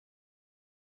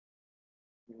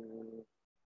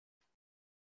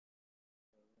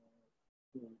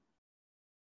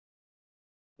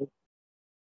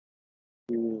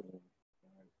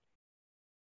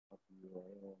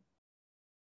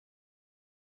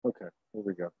Okay, here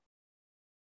we go.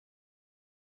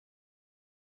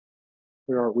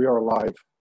 We are live.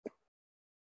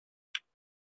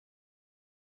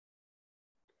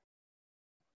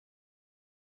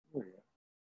 There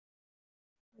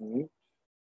we go.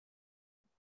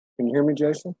 Can you hear me,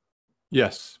 Jason?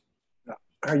 Yes.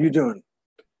 How you doing?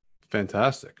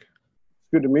 Fantastic.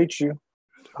 Good to meet you.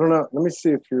 I don't know. Let me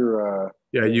see if you're.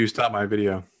 Yeah, you stopped my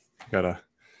video. Gotta.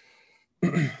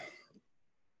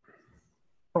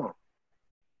 Huh.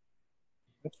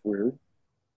 That's weird.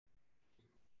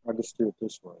 I'll just do it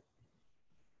this way.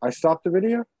 I stopped the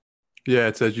video? Yeah,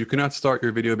 it says you cannot start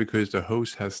your video because the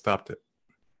host has stopped it.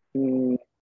 Oh,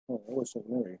 that wasn't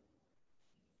me.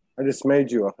 I just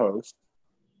made you a host.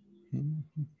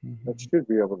 That should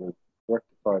be able to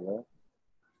rectify that.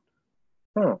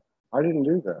 Huh. I didn't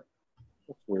do that.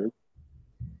 That's weird.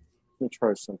 Let me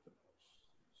try something.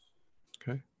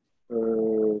 Okay.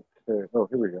 Okay. Oh,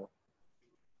 here we go.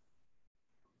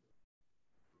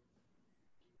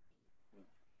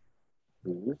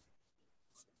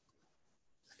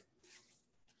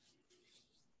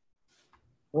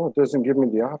 Oh, it doesn't give me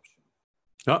the option.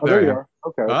 Oh, There you are.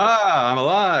 Okay. Ah, I'm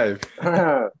alive.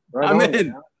 Right I'm on,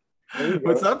 in.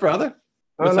 What's up, brother?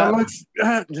 What's not happening?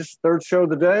 much. Just third show of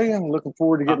the day. I'm looking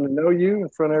forward to getting to know you in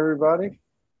front of everybody.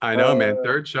 I know, man.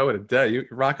 Third show of the day. You're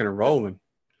rocking and rolling.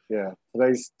 Yeah.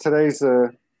 Today's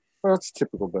well, it's a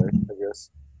typical day, I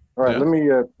guess. All right,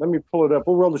 Yeah. let me pull it up.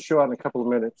 We'll roll the show out in a couple of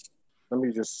minutes. Let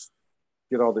me just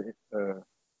get all the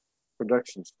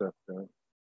production stuff done.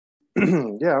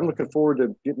 Yeah, I'm looking forward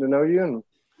to getting to know you and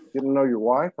getting to know your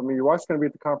wife. I mean, your wife's going to be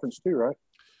at the conference too, right?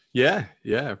 Yeah.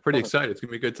 Pretty excited. It's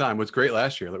gonna be a good time. It was great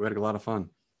last year. We had a lot of fun.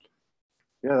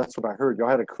 Yeah, that's what I heard. Y'all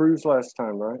had a cruise last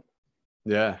time, right?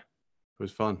 Yeah, it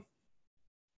was fun.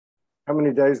 How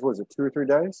many days was it? 2 or 3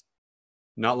 days?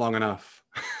 Not long enough.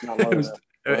 Not long enough.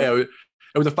 It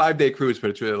was a 5-day cruise, but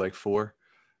it's really like 4.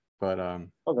 But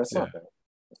oh, that's not bad.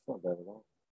 That's not bad at all.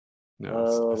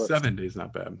 No, 7 days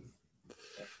not bad. Let's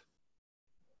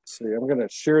see, I'm going to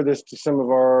share this to some of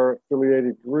our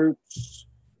affiliated groups.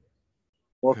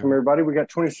 Welcome, everybody. We got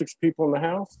 26 people in the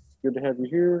house. Good to have you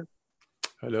here.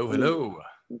 Hello. Let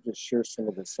me just share some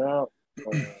of this out.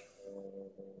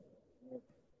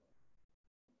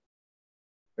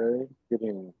 Okay,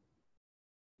 getting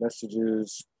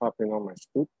messages popping on my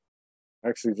scoop. I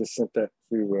actually just sent that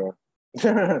to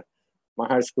my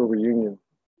high school reunion,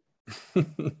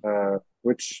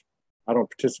 which I don't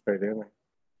participate in.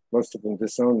 Most of them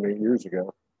disowned me years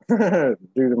ago due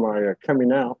to my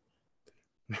coming out.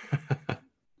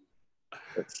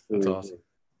 That's awesome.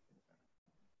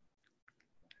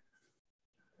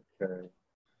 Okay,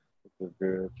 we're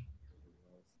good.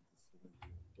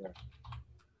 Yeah.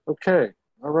 Okay,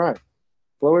 all right.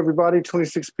 Hello, everybody.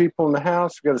 26 people in the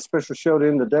house. We got a special show to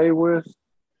end the day with.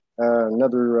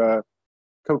 Another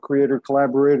co-creator,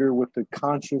 collaborator with the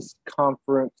Conscious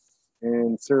Conference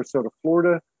in Sarasota,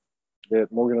 Florida,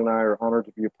 that Morgan and I are honored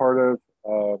to be a part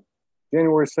of.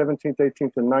 January 17th,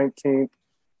 18th, and 19th.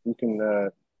 You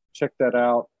can check that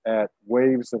out at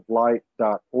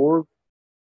wavesoflight.org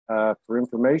for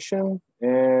information.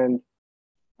 And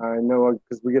I know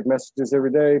because we get messages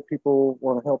every day, people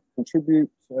want to help contribute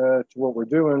to what we're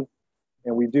doing,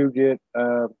 and we do get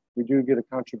a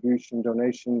contribution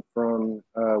donation from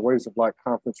Waves of Light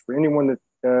Conference for anyone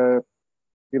that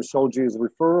gives Soulogy as a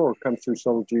referral or comes through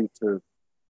Soulogy to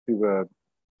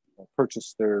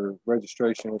purchase their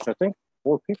registration, which I think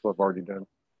 4 people have already done,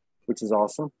 which is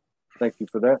awesome. Thank you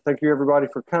for that. Thank you, everybody,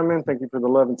 for coming. Thank you for the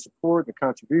love and support, the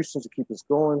contributions to keep us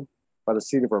going by the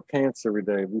seat of our pants every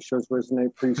day. If these shows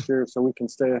resonate, please share so we can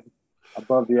stay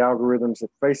above the algorithms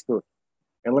at Facebook.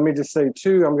 And let me just say,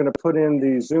 too, I'm going to put in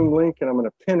the Zoom link and I'm going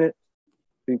to pin it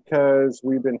because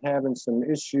we've been having some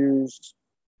issues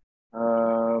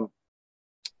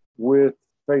with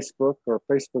Facebook, or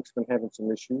Facebook's been having some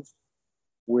issues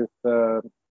with, let's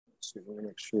see, let me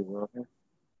make sure we're on here.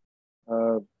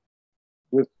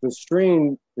 With the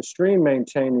stream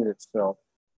maintaining itself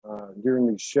during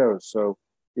these shows. So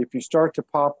if you start to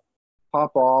pop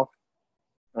off,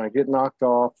 get knocked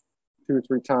off 2 or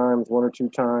 3 times, 1 or 2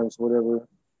 times, whatever,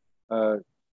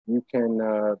 you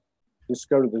can just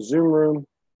go to the Zoom room.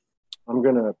 I'm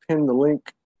going to pin the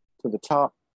link to the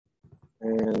top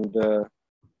and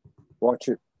watch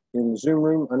it in the Zoom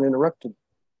room uninterrupted.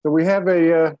 So we have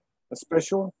a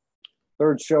special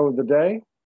third show of the day.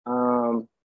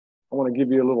 I want to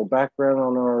give you a little background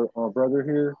on our brother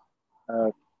here.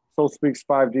 Soul Speaks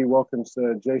 5D welcomes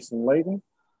Jason Layton.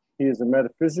 He is a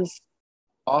metaphysicist,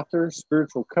 author,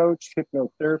 spiritual coach,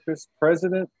 hypnotherapist,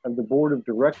 president of the board of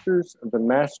directors of the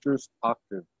Masters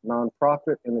Octave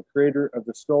nonprofit, and the creator of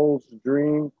the Soul's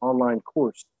Dream online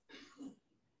course.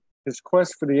 His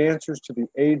quest for the answers to the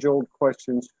age-old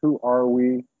questions, who are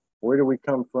we, where do we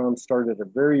come from, started at a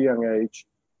very young age.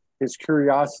 His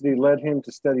curiosity led him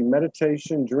to study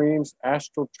meditation, dreams,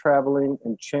 astral traveling,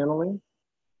 and channeling.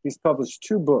 He's published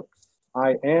 2 books,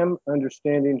 I Am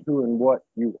Understanding Who and What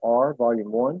You Are,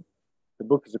 Volume 1. The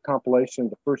book is a compilation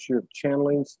of the first year of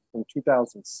channelings from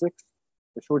 2006.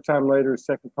 A short time later, his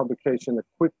second publication, A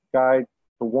Quick Guide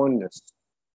to Oneness.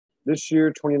 This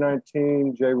year,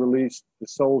 2019, Jay released The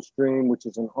Soul's Dream, which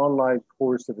is an online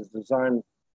course that is designed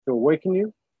to awaken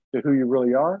you to who you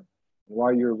really are and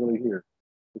why you're really here.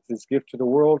 It's his gift to the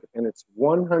world, and it's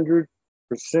 100%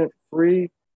 free,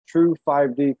 true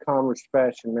 5D commerce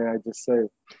fashion, may I just say.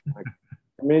 I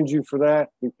commend you for that,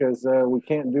 because we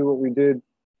can't do what we did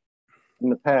in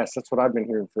the past. That's what I've been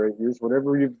hearing for 8 years.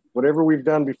 Whatever we've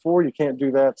done before, you can't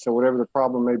do that. So whatever the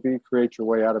problem may be, create your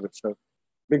way out of it. So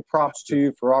big props to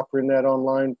you for offering that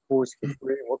online course for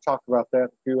free. We'll talk about that and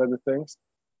a few other things.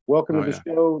 Welcome to the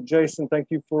show, Jason. Thank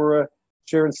you for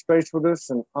sharing space with us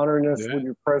and honoring us with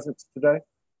your presence today.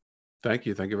 Thank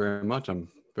you. Thank you very much. I'm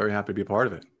very happy to be a part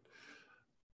of it.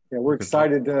 Yeah, we're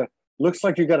excited. Looks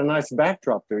like you got a nice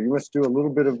backdrop there. You must do a little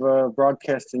bit of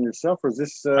broadcasting yourself, or is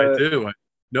this? I do.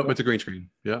 Nope, it's a green screen.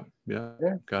 Yeah.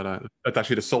 That's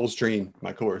actually the Soul's Dream,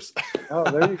 my course. Oh,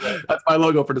 there you go. That's my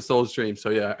logo for the Soul's Dream. So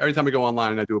yeah, every time I go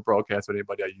online and I do a broadcast with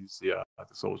anybody, I use the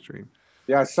Soul's Dream.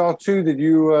 Yeah, I saw too that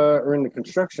you are in the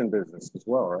construction business as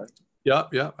well, right?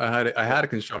 Yeah. I had a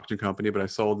construction company, but I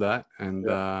sold that, and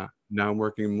now I'm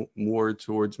working more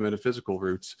towards metaphysical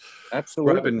roots.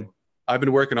 Absolutely. I've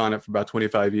been working on it for about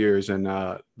 25 years, and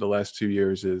the last 2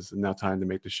 years is now time to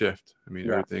make the shift. I mean,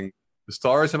 everything, the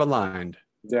stars have aligned.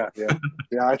 Yeah.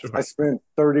 I spent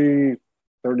 30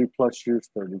 plus years,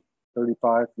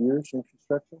 35 years in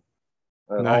construction.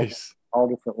 Nice. All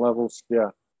different levels. Yeah.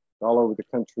 All over the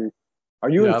country. Are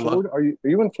you in Florida? Are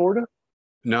you in Florida?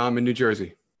 No, I'm in New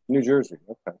Jersey. New Jersey.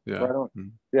 Okay. Yeah. Right on. Mm-hmm.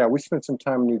 Yeah. We spent some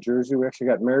time in New Jersey. We actually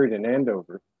got married in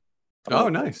Andover. Oh,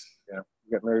 nice. Yeah.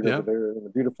 We got married over there in a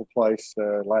beautiful place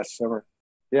last summer.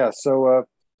 Yeah. So,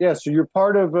 so you're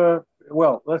part of,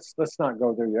 well, let's not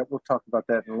go there yet. We'll talk about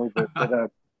that in a little bit.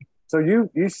 But, so you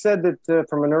said that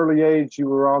from an early age you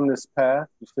were on this path.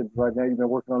 You said right now you've been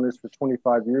working on this for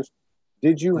 25 years.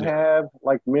 Did you have,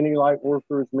 like many light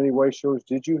workers, many way showers,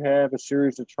 did you have a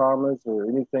series of traumas or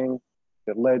anything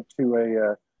that led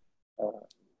to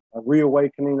a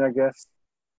reawakening, I guess?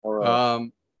 Or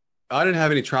I didn't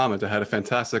have any traumas. I had a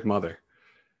fantastic mother.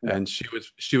 Yeah. And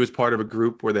she was part of a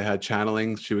group where they had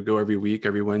channeling. She would go every week,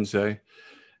 every Wednesday.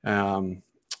 And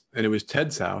it was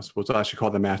Ted's house. It was actually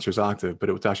called the Master's Octave, but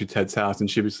it was actually Ted's house. And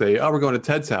she would say, "Oh, we're going to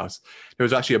Ted's house." There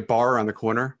was actually a bar around the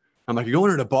corner. I'm like, "You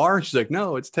going to the bar?" And she's like,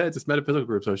 "No, it's Ted's. It's metaphysical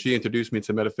group." So she introduced me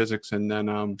to metaphysics, and then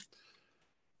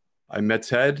I met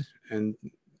Ted, and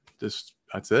that's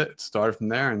it. It started from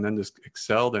there, and then just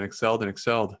excelled and excelled and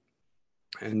excelled.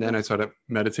 And then I started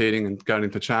meditating and got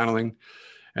into channeling.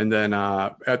 And then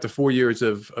after 4 years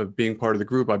of being part of the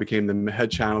group, I became the head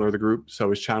channeler of the group. So I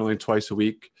was channeling twice a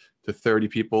week to 30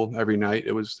 people every night.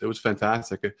 It was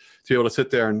fantastic to be able to sit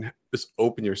there and just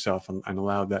open yourself and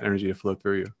allow that energy to flow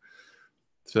through you.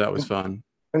 So that was fun.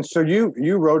 And so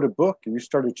you wrote a book. You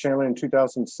started channeling in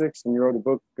 2006, and you wrote a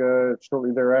book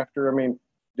shortly thereafter. I mean,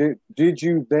 did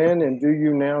you then and do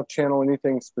you now channel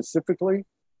anything specifically,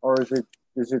 or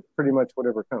is it pretty much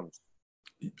whatever comes?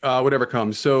 Whatever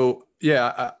comes. So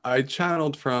yeah, I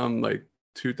channeled from like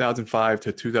 2005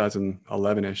 to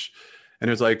 2011-ish. And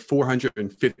there's like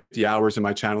 450 hours in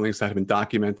my channelings that have been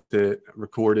documented,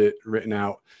 recorded, written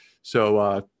out.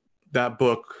 So that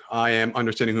book, I Am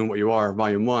Understanding Who and What You Are,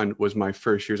 Volume 1, was my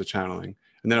first years of channeling.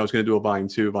 And then I was going to do a Volume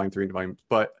 2, Volume 3, and Volume.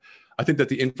 But I think that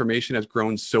the information has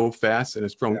grown so fast and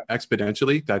it's grown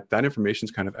exponentially that information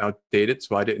is kind of outdated.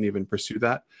 So I didn't even pursue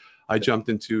that. I jumped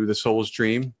into the Soul's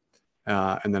Dream.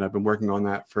 And then I've been working on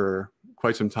that for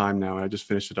quite some time now. And I just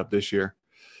finished it up this year.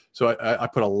 So I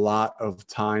put a lot of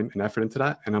time and effort into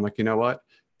that. And I'm like, you know what?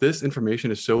 This information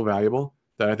is so valuable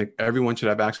that I think everyone should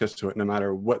have access to it, no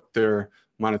matter what their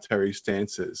monetary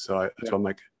stance is. So that's why I'm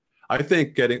like, I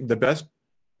think getting the best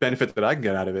benefit that I can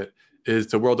get out of it is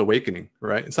the world awakening,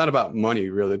 right? It's not about money,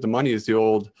 really. The money is the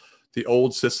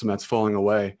old system that's falling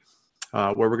away,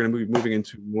 where we're going to be moving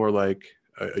into more like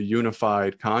a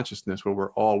unified consciousness where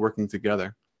we're all working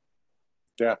together.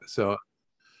 Yeah. So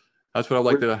that's what I'd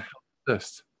like to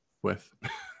assist with.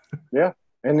 Yeah.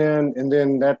 And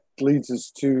then that leads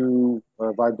us to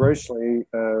vibrationally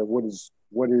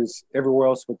what is everywhere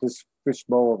else with this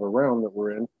fishbowl of a realm that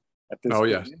we're in at this Oh,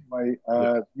 point. yes. Anyway,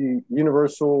 Yeah. the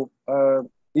universal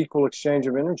equal exchange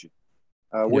of energy,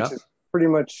 which Yeah. is pretty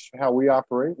much how we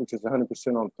operate, which is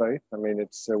 100% on faith. I mean,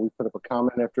 it's we put up a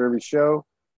comment after every show.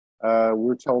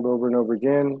 We're told over and over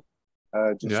again,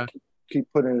 just Yeah. keep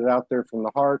putting it out there from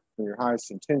the heart, from your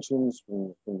highest intentions,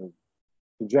 from the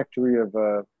trajectory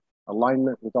of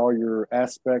alignment with all your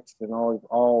aspects and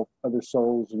all other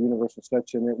souls, the universe and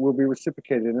such, and it will be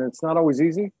reciprocated. And it's not always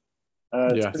easy.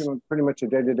 It's Yes. pretty much a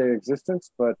day-to-day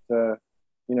existence, but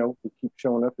you know, we keep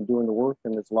showing up and doing the work,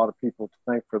 and there's a lot of people to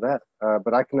thank for that.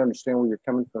 But I can understand where you're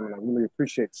coming from, and I really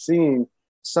appreciate seeing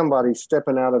somebody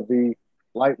stepping out of the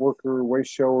light worker, way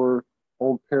shower,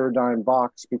 old paradigm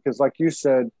box, because like you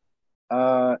said,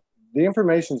 the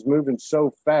information's moving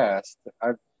so fast.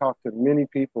 I've talked to many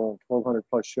people, 1,200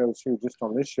 plus shows here just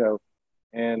on this show,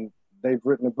 and they've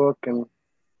written a book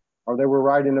or they were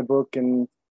writing a book and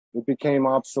it became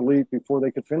obsolete before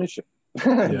they could finish it,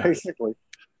 Yeah. basically.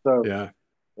 So, Yeah.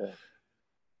 yeah.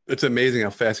 It's amazing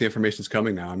how fast the information is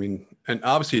coming now. I mean, and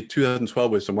obviously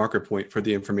 2012 was the marker point for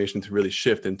the information to really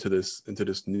shift into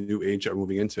this new age that we're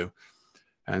moving into.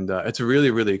 And it's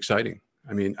really, really exciting.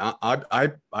 I mean,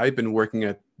 I've been working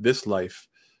at this life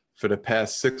for the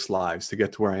past 6 lives to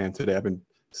get to where I am today. I've been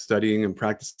studying and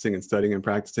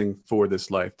practicing for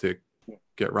this life to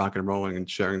get rocking and rolling and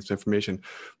sharing this information.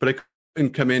 But I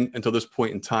couldn't come in until this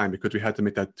point in time because we had to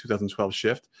make that 2012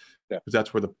 shift. Yeah. Because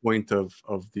that's where the point of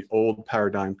the old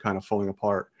paradigm kind of falling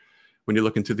apart. When you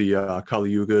look into the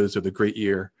Kali Yugas or the Great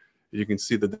Year, you can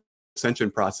see that the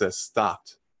ascension process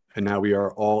stopped. And now we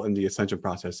are all in the ascension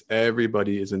process.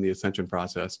 Everybody is in the ascension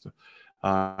process.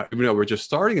 Even though we're just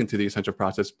starting into the ascension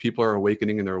process, people are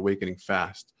awakening, and they're awakening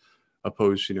fast,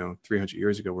 opposed, 300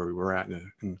 years ago where we were at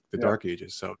in the dark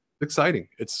ages. So it's exciting.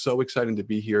 It's so exciting to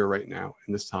be here right now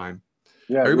in this time.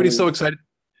 Yeah, Everybody's really so excited.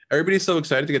 Everybody's so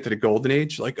excited to get to the golden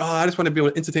age. Like, oh, I just want to be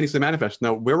able to instantaneously manifest.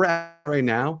 No, where we're at right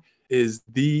now is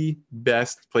the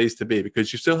best place to be,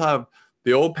 because you still have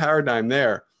the old paradigm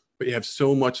there, but you have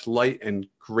so much light and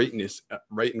greatness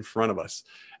right in front of us.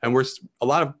 And we're a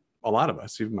lot of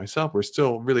us, even myself, we're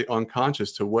still really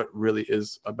unconscious to what really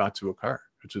is about to occur,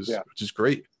 which is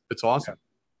great. It's awesome.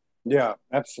 Yeah,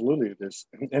 absolutely it is.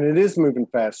 And it is moving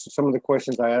fast. Some of the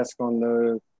questions I ask on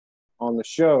the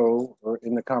show or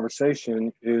in the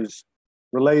conversation is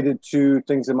related to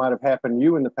things that might have happened to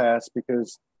you in the past,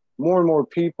 because more and more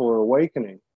people are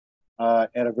awakening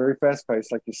at a very fast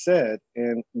pace, like you said.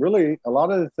 And really, a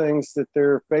lot of the things that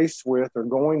they're faced with or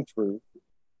going through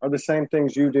are the same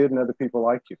things you did and other people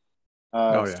like you.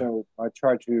 So I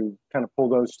try to kind of pull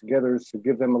those together to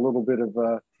give them a little bit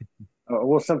of,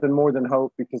 something more than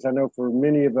hope, because I know for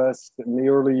many of us in the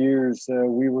early years,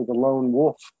 we were the lone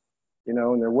wolf, and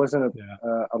there wasn't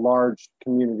a large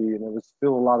community, and there was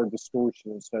still a lot of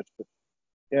distortion and such. But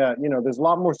yeah, there's a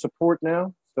lot more support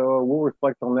now. So we'll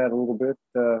reflect on that a little bit.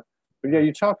 But yeah,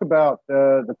 you talk about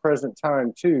the present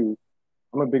time too.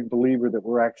 I'm a big believer that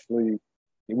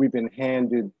we've been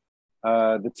handed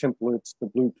the templates, the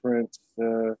blueprints,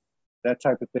 that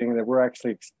type of thing, and that we're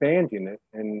actually expanding it,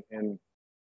 and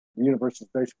the universe is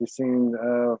basically seeing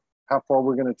how far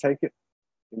we're going to take it.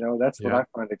 That's what I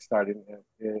find exciting.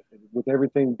 With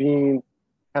everything being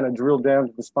kind of drilled down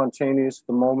to the spontaneous,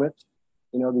 the moment,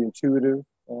 the intuitive,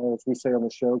 as we say on the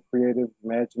show, creative,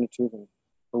 imaginative, and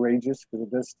courageous, because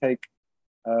it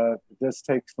does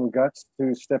take some guts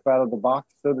to step out of the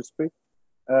box, so to speak.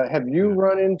 Have you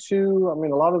run into, a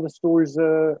lot of the stories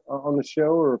on the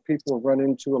show, or people have run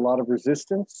into a lot of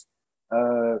resistance?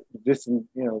 You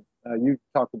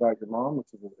talked about your mom,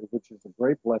 which is a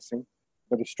great blessing,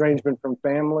 but estrangement from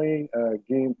family,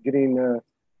 getting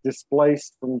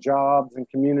displaced from jobs and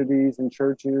communities and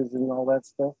churches and all that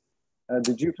stuff.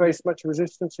 Did you face much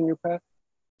resistance in your path?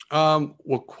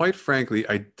 Well, quite frankly,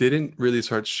 I didn't really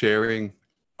start sharing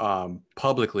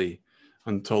publicly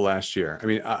until last year. I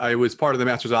mean, I was part of the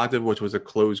Masters Octave, which was a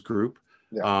closed group.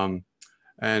 Yeah.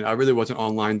 And I really wasn't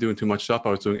online doing too much stuff.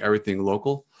 I was doing everything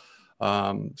local.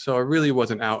 So I really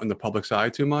wasn't out in the public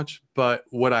side too much. But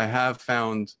what I have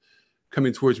found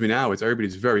coming towards me now is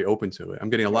everybody's very open to it. I'm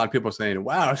getting a lot of people saying,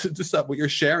 wow, this stuff, what you're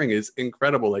sharing is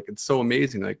incredible. Like, it's so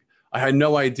amazing. Like, I had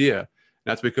no idea. And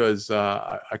that's because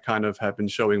I kind of have been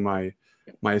showing my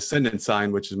ascendant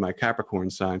sign, which is my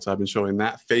Capricorn sign. So I've been showing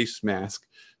that face mask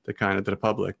to the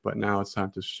public. But now it's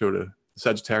time to show the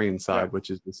Sagittarian side,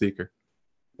 which is the seeker.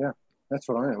 Yeah, that's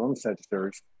what I am. I'm a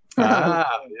Sagittarius.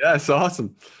 Yes,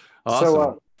 awesome.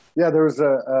 So, there was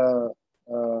a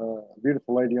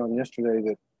beautiful lady on yesterday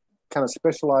that kind of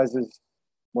specializes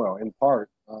well, in part,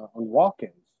 on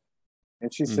walk-ins.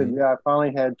 And she said, Mm-hmm. yeah, I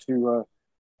finally had to,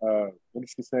 what did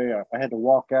she say? I had to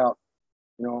walk out,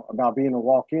 about being a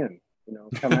walk-in,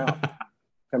 come out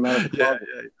of the Yeah,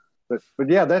 closet. But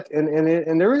yeah,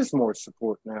 and there is more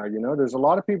support now. There's a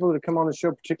lot of people that come on the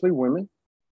show, particularly women,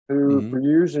 who mm-hmm. for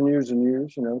years and years and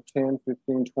years, 10,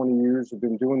 15, 20 years, have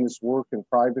been doing this work in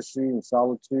privacy and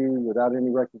solitude without any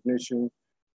recognition.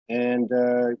 And,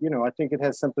 I think it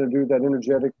has something to do with that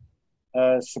energetic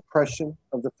suppression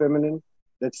of the feminine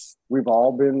we've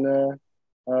all been,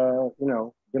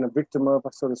 been a victim of,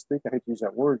 so to speak. I hate to use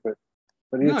that word, but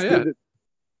No, it's yeah, good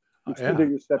good yeah. that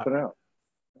you're stepping out.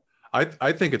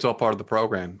 I think it's all part of the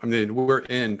program. I mean, we're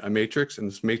in a matrix, and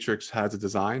this matrix has a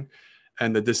design,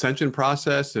 and the dissension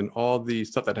process and all the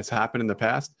stuff that has happened in the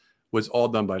past was all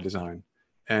done by design.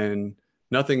 And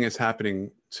nothing is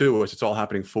happening to us; it's all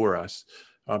happening for us,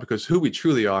 because who we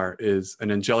truly are is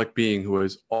an angelic being who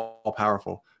is all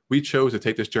powerful. We chose to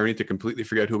take this journey to completely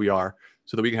forget who we are,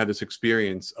 so that we can have this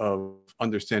experience of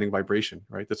understanding vibration.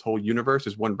 Right? This whole universe,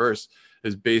 is one verse,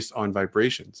 is based on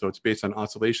vibration, so it's based on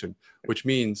oscillation, which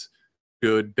means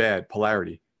good, bad,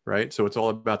 polarity, right? So it's all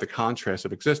about the contrast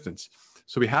of existence.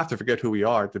 So we have to forget who we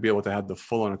are to be able to have the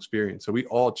full-on experience. So we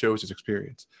all chose this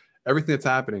experience. Everything that's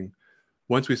happening,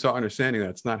 once we start understanding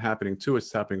that it's not happening to us,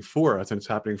 it's happening for us, and it's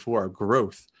happening for our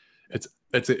growth.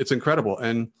 It's incredible.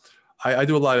 And I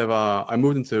do a lot of I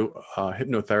moved into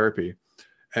hypnotherapy,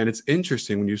 and it's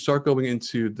interesting when you start going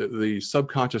into the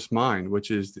subconscious mind, which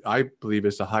is, I believe,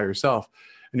 is the higher self,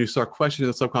 and you start questioning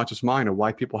the subconscious mind of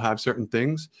why people have certain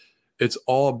things. It's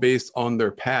all based on their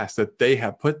past that they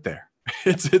have put there.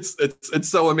 It's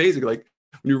so amazing. Like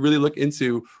when you really look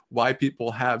into why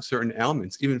people have certain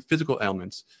ailments, even physical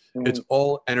ailments, it's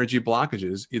all energy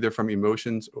blockages, either from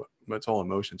emotions. Well, it's all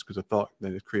emotions, because a thought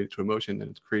then is created to emotion, then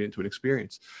it's created into an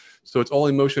experience. So it's all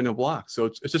emotional blocks. So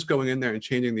it's just going in there and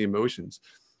changing the emotions,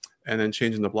 and then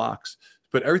changing the blocks.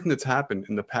 But everything that's happened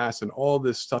in the past, and all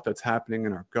this stuff that's happening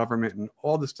in our government, and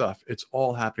all this stuff, it's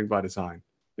all happening by design.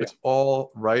 Yeah. It's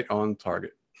all right on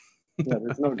target. Yeah,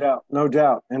 there's no doubt, no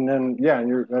doubt. And then, yeah,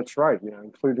 and that's right.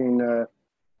 Including,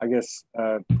 I guess,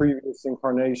 previous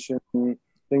incarnation,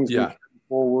 things we Yeah. carry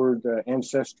forward,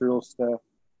 ancestral stuff.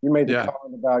 You made the Yeah.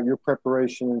 comment about your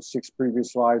preparation in 6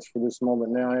 previous lives for this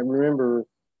moment. Now, I remember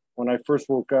when I first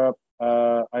woke up,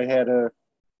 I had a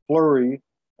flurry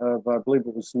of, I believe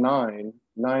it was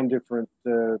nine different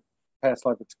past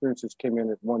life experiences came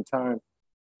in at one time.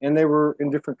 And they were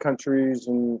in different countries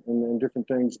and different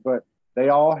things, but they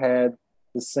all had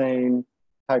the same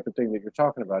type of thing that you're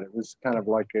talking about. It was kind of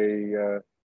like a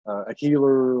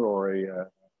healer or a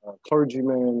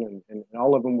clergyman, and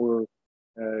all of them were,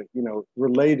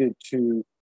 related to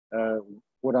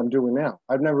what I'm doing now.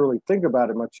 I've never really think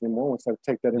about it much anymore. Once I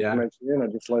take that information in, I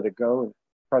just let it go and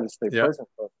try to stay present.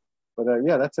 But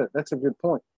yeah, that's a good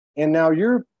point. And now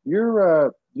your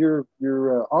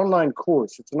online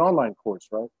course, it's an online course,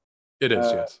 right? It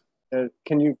is, yes.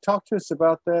 Can you talk to us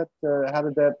about that?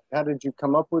 How did you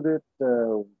come up with it?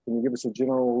 Can you give us a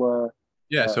general?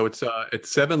 Yeah. So it's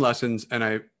 7 lessons. And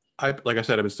I, like I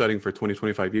said, I've been studying for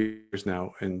 25 years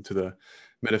now into the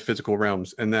metaphysical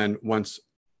realms. And then once,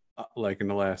 like in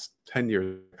the last 10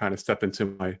 years, I kind of stepped into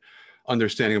my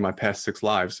understanding of my past 6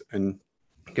 lives and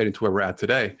getting to where we're at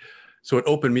today. So it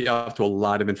opened me up to a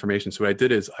lot of information. So what I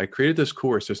did is I created this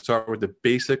course to start with the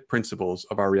basic principles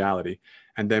of our reality,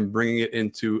 and then bringing it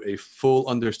into a full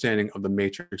understanding of the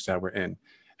matrix that we're in,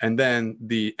 and then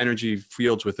the energy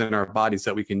fields within our bodies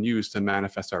that we can use to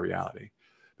manifest our reality.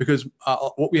 Because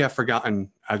what we have forgotten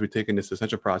as we take in this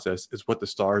ascension process is what the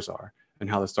stars are and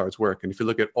how the stars work. And if you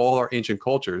look at all our ancient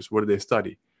cultures, what did they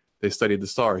study? They studied the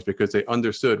stars because they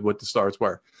understood what the stars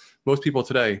were. Most people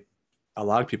today, a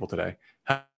lot of people today,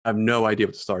 have no idea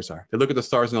what the stars are. They look at the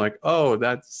stars and they're like, "Oh,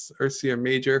 that's Ursa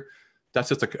Major. That's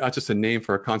just a name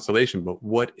for a constellation." But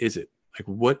what is it? Like,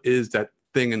 what is that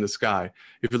thing in the sky?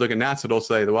 If you look at NASA, they'll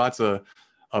say, "Well, that's a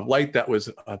light that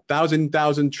was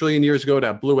 1,000 trillion years ago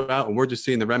that blew out, and we're just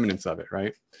seeing the remnants of it,"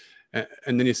 right?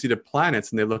 And then you see the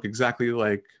planets, and they look exactly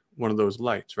like one of those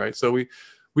lights, right? So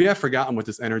we have forgotten what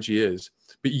this energy is,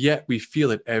 but yet we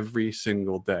feel it every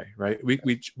single day, right?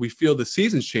 We feel the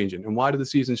seasons changing. And why do the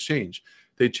seasons change?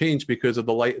 They change because of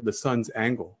the light of the sun's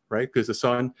angle, right? Because the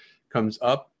sun comes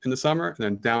up in the summer and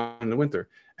then down in the winter.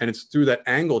 And it's through that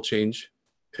angle change,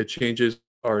 it changes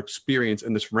our experience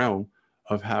in this realm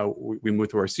of how we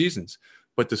move through our seasons.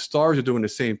 But the stars are doing the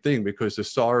same thing, because the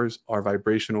stars are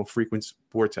vibrational frequency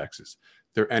vortexes.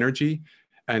 They're energy,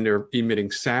 and they're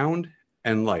emitting sound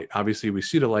and light. Obviously, we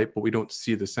see the light, but we don't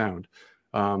see the sound.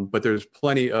 But there's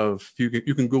plenty of, you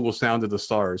can Google sound of the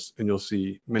stars and you'll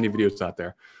see many videos out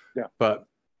there. Yeah. But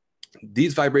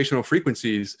these vibrational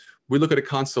frequencies, we look at a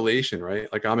constellation,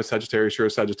 right? Like I'm a Sagittarius, you're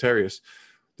a Sagittarius.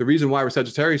 The reason why we're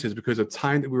Sagittarius is because the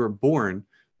time that we were born,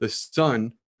 the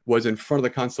sun was in front of the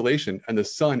constellation, and the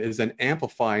sun is then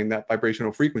amplifying that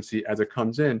vibrational frequency as it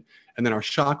comes in, and then our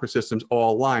chakra systems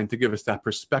all align to give us that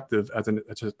perspective as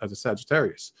a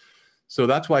Sagittarius. So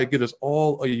that's why it gives us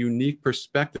all a unique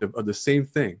perspective of the same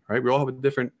thing, right? We all have a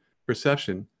different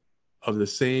perception of the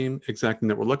same exact thing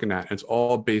that we're looking at. And it's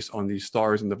all based on these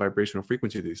stars and the vibrational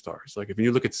frequency of these stars. Like if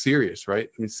you look at Sirius, right?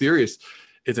 I mean, Sirius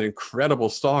is an incredible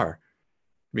star.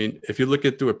 I mean, if you look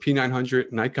at through a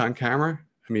P900 Nikon camera,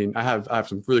 I mean, I have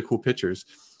some really cool pictures.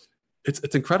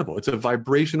 It's incredible. It's a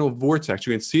vibrational vortex.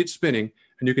 You can see it spinning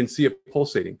and you can see it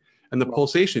pulsating. And the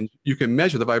pulsation, you can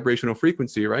measure the vibrational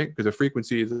frequency, right? Because the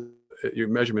frequency is your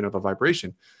measurement of a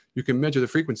vibration. You can measure the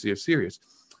frequency of Sirius.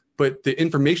 But the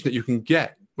information that you can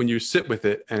get when you sit with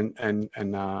it and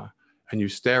you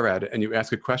stare at it and you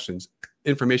ask it questions,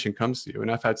 information comes to you.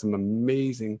 And I've had some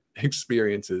amazing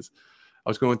experiences. I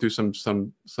was going through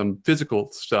some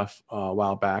physical stuff a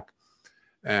while back,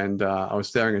 and I was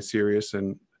staring at Sirius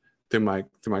and through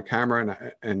my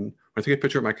camera, and when I take a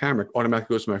picture of my camera, it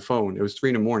automatically goes to my phone. It was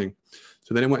 3 a.m.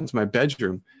 So then I went into my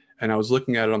bedroom and I was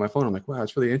looking at it on my phone. I'm like, wow,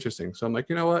 it's really interesting. So I'm like,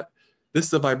 you know what? This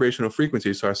is a vibrational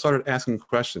frequency. So I started asking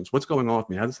questions. What's going on with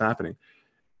me? How's this happening?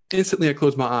 Instantly, I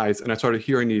closed my eyes and I started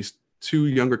hearing these 2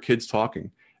 younger kids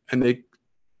talking, and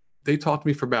they talked to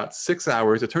me for about 6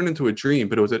 hours. It turned into a dream,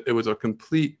 but it was a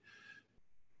complete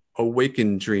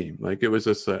awakened dream. Like it was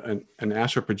just an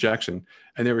astral projection,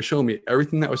 and they were showing me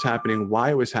everything that was happening,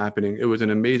 why it was happening. It was an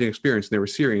amazing experience, and there were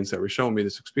Syrians that were showing me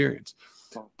this experience.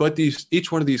 But each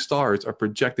one of these stars are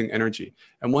projecting energy,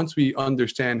 and once we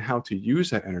understand how to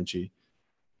use that energy,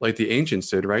 like the ancients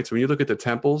did, right? So when you look at the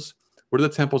temples, what are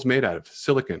the temples made out of?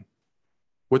 Silicon.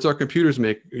 What's our computers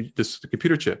make? The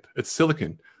computer chip. It's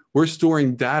silicon. We're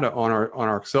storing data on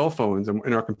our cell phones and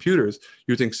in our computers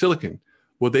using silicon.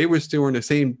 Well, they were storing the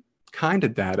same kind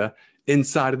of data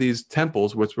inside of these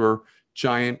temples, which were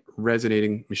giant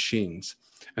resonating machines.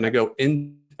 And I go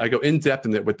in depth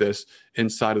in it with this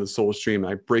inside of the Soul Stream.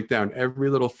 And I break down every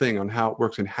little thing on how it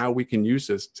works and how we can use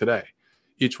this today,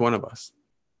 each one of us,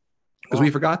 because we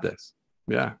forgot this.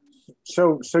 Yeah.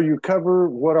 So you cover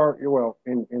what are, well,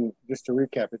 in just to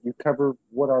recap it, you cover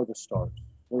what are the stars?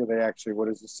 What are they actually? What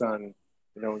is the sun?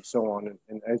 You know, and so on.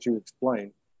 And as you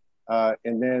explained,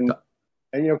 and then,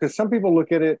 and, you know, because some people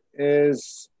look at it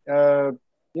as,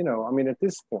 you know, I mean, at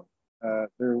this point,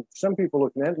 there are some people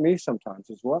looking at me sometimes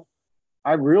as well.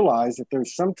 I realize that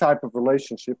there's some type of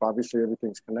relationship. Obviously,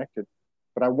 everything's connected.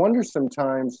 But I wonder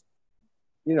sometimes,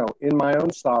 you know, in my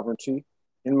own sovereignty,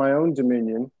 in my own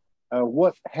dominion,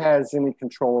 what has any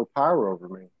control or power over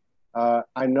me?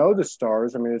 I know the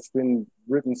stars. I mean, it's been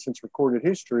written since recorded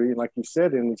history. And like you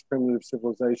said, in these primitive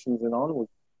civilizations and onward,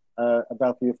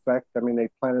 about the effect. I mean, they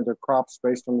planted their crops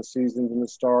based on the seasons and the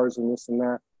stars and this and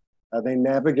that. They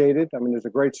navigated. I mean, there's a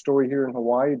great story here in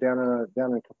Hawaii, down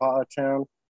in Kapaa town,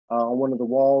 on one of the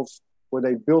walls, where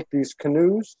they built these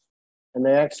canoes, and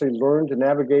they actually learned to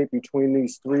navigate between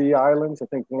these 3 islands. I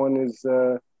think one is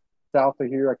south of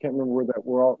here. I can't remember where that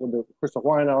we're all. With the Crystal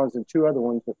Hawaiian Islands and 2 other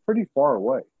ones, but pretty far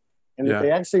away. And that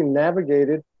they actually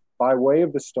navigated by way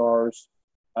of the stars,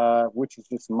 which is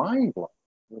just mind blowing.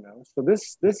 You know, so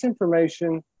this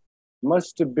information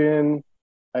must have been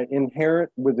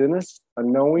inherent within us, a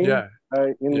knowing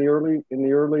in the early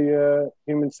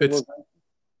human civilization.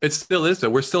 It still is, though.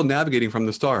 We're still navigating from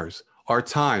the stars. Our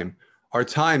time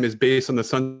is based on the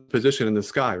sun's position in the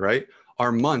sky, right?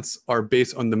 Our months are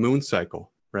based on the moon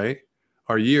cycle, right?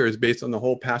 Our year is based on the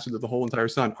whole passage of the whole entire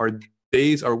sun. Our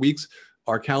days, our weeks,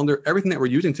 our calendar, everything that we're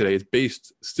using today is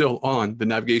based still on the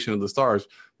navigation of the stars.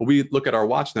 But we look at our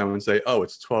watch now and say, oh,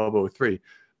 it's 12:03,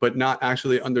 but not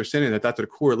actually understanding that that's a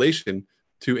correlation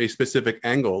to a specific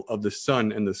angle of the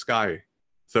sun in the sky.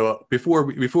 So before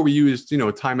we used, you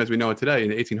know, time as we know it today in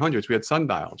the 1800s, we had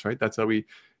sundials, right? That's how we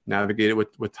navigated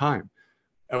with time.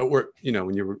 Or, you know,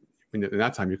 in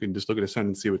that time, you can just look at the sun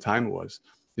and see what time it was.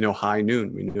 You know, high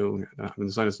noon. We knew when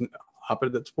the sun is up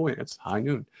at that point, it's high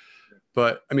noon.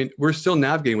 But I mean, we're still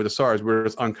navigating with the stars. We're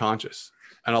just unconscious,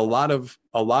 and a lot of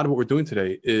what we're doing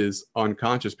today is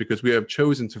unconscious because we have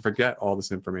chosen to forget all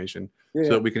this information so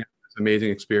that we can have this amazing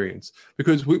experience.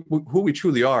 Because who we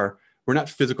truly are, we're not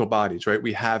physical bodies, right?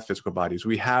 We have physical bodies.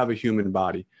 We have a human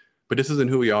body, but this isn't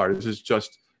who we are. This is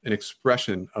just an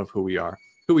expression of who we are.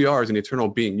 Who we are is an eternal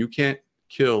being. You can't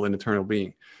kill an eternal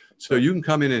being. So you can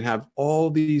come in and have all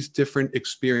these different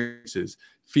experiences,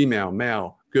 female,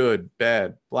 male, good,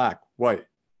 bad, black, white,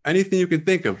 anything you can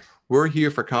think of. We're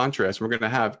here for contrast. We're going to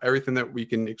have everything that we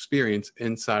can experience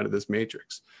inside of this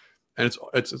matrix. And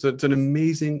it's an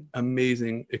amazing,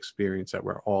 amazing experience that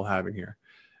we're all having here.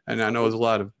 And I know there's a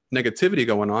lot of negativity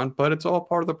going on, but it's all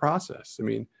part of the process. I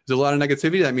mean, there's a lot of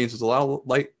negativity. That means there's a lot of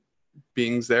light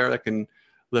beings there that can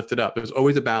lift it up. There's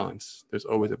always a balance. There's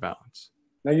always a balance.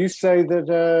 Now, you say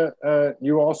that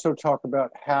you also talk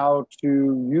about how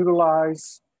to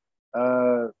utilize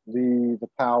the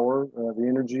power, the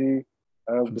energy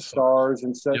of the stars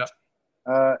and such. Yep.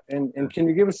 And can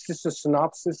you give us just a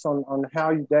synopsis on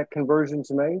how that conversion's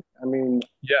made? I mean,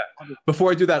 yeah. Before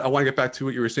I do that, I want to get back to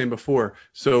what you were saying before.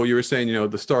 So you were saying, you know,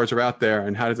 the stars are out there,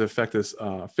 and how does it affect us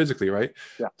physically, right?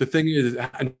 Yeah. The thing is,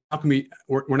 and how can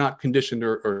we're not conditioned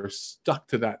or stuck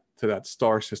to that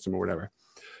star system or whatever.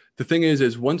 The thing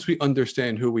is once we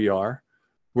understand who we are,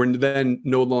 we're then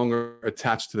no longer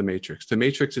attached to the matrix. The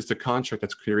matrix is the construct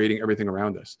that's creating everything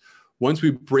around us. Once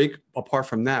we break apart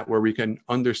from that, where we can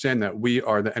understand that we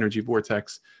are the energy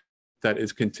vortex that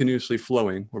is continuously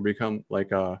flowing, we become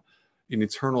like an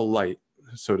eternal light,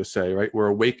 so to say, right? We're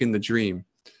awaken the dream.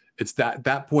 It's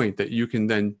that point that you can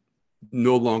then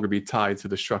no longer be tied to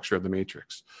the structure of the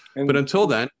matrix. But until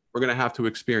then, we're going to have to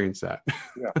experience that.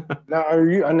 Yeah. Now,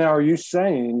 are you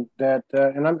saying that?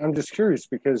 And I'm just curious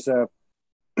because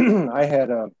I had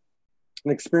an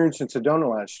experience in Sedona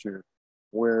last year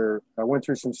where I went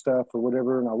through some stuff or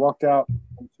whatever, and I walked up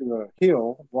to a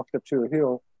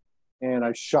hill, and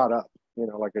I shot up. You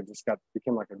know, like I just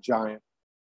became like a giant,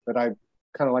 but I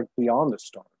kind of like beyond the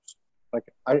stars. Like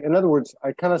in other words,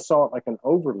 I kind of saw it like an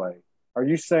overlay. Are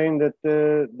you saying that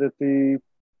the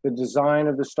design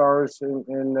of the stars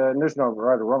and there's no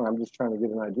right or wrong, I'm just trying to get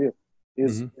an idea,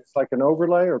 is it's like an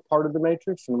overlay or part of the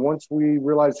matrix, and once we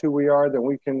realize who we are, then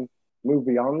we can move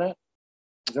beyond that?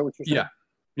 Is that what you're saying?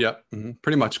 Yeah,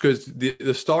 pretty much, because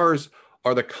the stars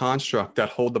are the construct that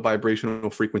hold the vibrational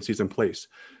frequencies in place.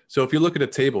 So if you look at a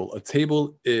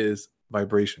table is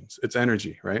vibrations, it's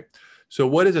energy, right? So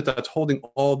what is it that's holding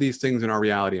all these things in our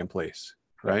reality in place,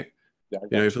 right? Yeah,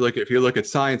 you know, if you look at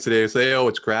science today, say, oh,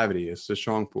 it's gravity, it's the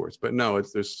strong force, but no,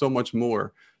 there's so much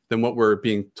more than what we're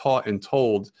being taught and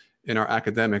told in our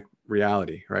academic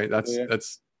reality, right?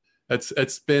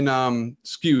 It's been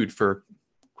skewed for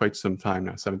quite some time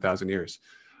now, 7,000 years.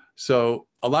 So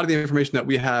a lot of the information that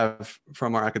we have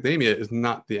from our academia is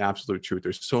not the absolute truth.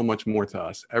 There's so much more to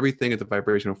us. Everything is a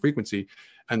vibrational frequency,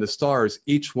 and the stars,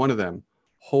 each one of them,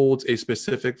 holds a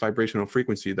specific vibrational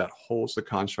frequency that holds the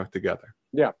construct together.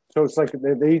 Yeah, so it's like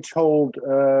they each hold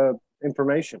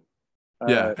information.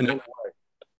 Yeah,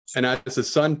 and as the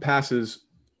sun passes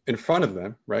in front of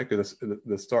them, right? Because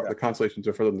the constellations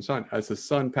are further than the sun. As the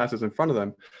sun passes in front of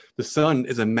them, the sun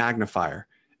is a magnifier.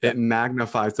 It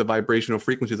magnifies the vibrational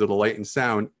frequencies of the light and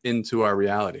sound into our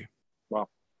reality. Wow.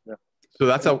 Yeah. So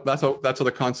that's how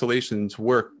the constellations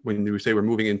work. When we say we're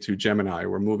moving into Gemini,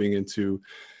 we're moving into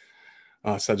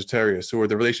Sagittarius, or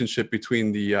the relationship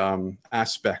between the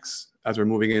aspects as we're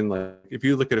moving in. Like if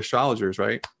you look at astrologers,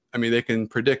 right? I mean, they can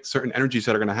predict certain energies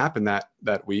that are going to happen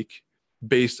that week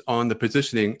based on the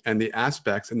positioning and the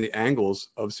aspects and the angles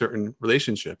of certain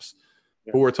relationships.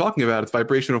 Yeah. What we're talking about is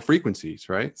vibrational frequencies,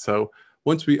 right? So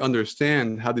once we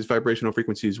understand how these vibrational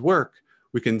frequencies work,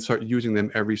 we can start using them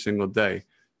every single day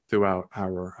throughout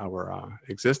our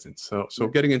existence. So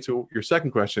getting into your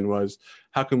second question was,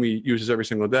 how can we use this every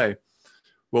single day?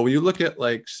 Well, when you look at,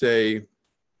 like, say,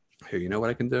 here, you know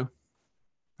what I can do?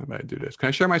 How about I do this? Can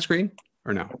I share my screen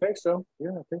or no? I think so.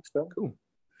 Yeah, I think so.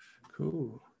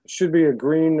 Cool. It should be a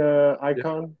green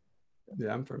icon.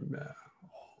 Yeah, I'm from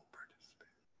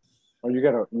Oh, you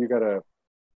gotta.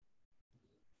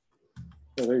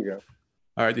 Oh, there you go.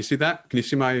 All right, do you see that? Can you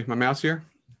see my mouse here?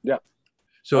 Yeah.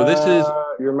 So this is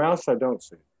your mouse. I don't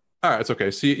see. All right, it's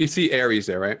okay. So you see Aries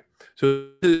there, right? So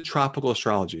this is tropical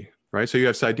astrology, right? So you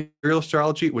have sidereal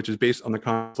astrology, which is based on the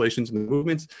constellations and the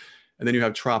movements, and then you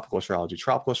have tropical astrology.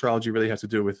 Tropical astrology really has to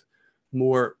do with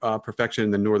more perfection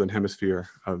in the northern hemisphere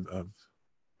of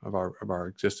our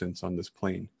existence on this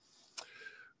plane.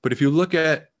 But if you look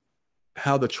at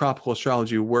how the tropical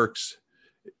astrology works,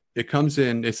 it comes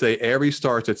in, they say Aries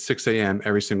starts at 6 a.m.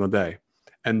 every single day.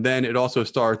 And then it also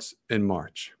starts in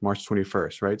March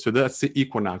 21st, right? So that's the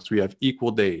equinox. We have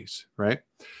equal days, right?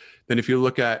 Then if you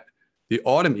look at the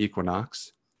autumn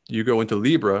equinox, you go into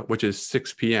Libra, which is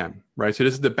 6 p.m., right? So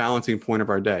this is the balancing point of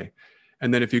our day.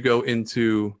 And then if you go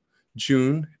into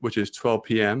June, which is 12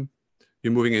 p.m.,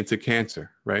 you're moving into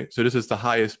Cancer, right? So this is the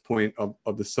highest point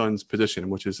of the sun's position,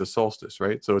 which is the solstice,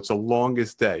 right? So it's the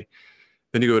longest day.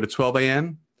 Then you go to 12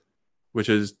 a.m., which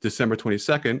is December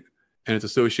 22nd, and it's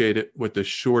associated with the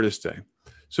shortest day.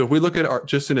 So if we look at our,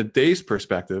 just in a day's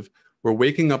perspective, we're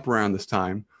waking up around this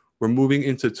time. We're moving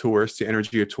into Taurus, the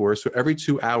energy of Taurus. So every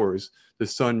 2 hours, the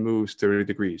sun moves 30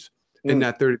 degrees. In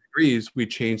that 30 degrees, we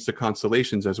change the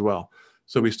constellations as well.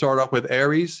 So we start off with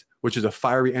Aries, which is a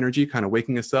fiery energy, kind of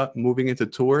waking us up, moving into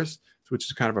Taurus, which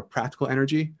is kind of a practical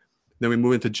energy. Then we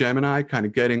move into Gemini, kind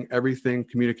of getting everything,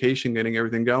 communication, getting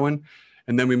everything going.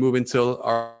 And then we move into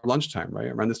our lunchtime, right?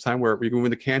 Around this time where we move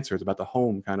into Cancer, it's about the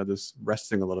home, kind of this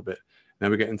resting a little bit. And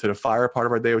then we get into the fire part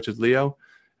of our day, which is Leo,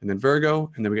 and then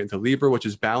Virgo. And then we get into Libra, which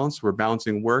is balance. We're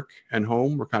balancing work and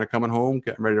home. We're kind of coming home,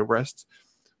 getting ready to rest.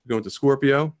 We go into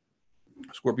Scorpio.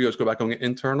 Scorpios go back on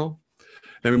internal.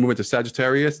 Then we move into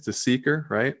Sagittarius, the seeker,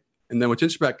 right? And then what's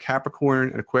interesting about Capricorn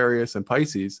and Aquarius and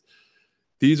Pisces,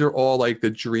 these are all like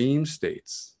the dream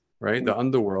states, right? The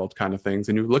underworld kind of things.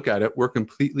 And you look at it, we're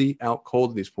completely out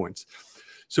cold at these points.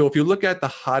 So if you look at the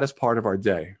hottest part of our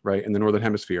day, right, in the Northern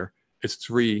Hemisphere, it's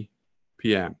 3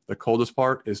 p.m. The coldest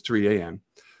part is 3 a.m.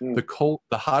 The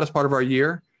hottest part of our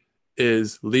year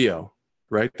is Leo,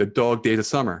 right? The dog days of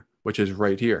summer, which is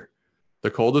right here.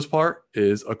 The coldest part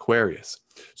is Aquarius.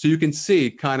 So you can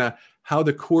see kind of how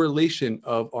the correlation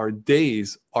of our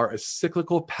days are a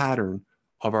cyclical pattern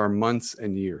of our months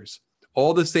and years.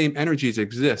 All the same energies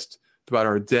exist throughout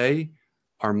our day,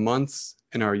 our months,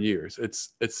 and our years.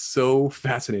 It's so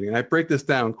fascinating. And I break this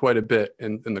down quite a bit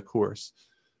in the course.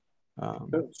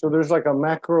 So there's like a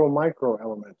macro, micro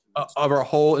element of our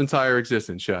whole entire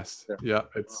existence. Yes. Yeah.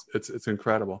 It's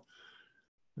incredible.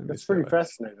 That's pretty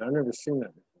fascinating. I've never seen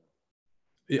that before.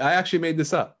 Yeah, I actually made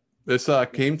this up. This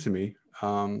came to me.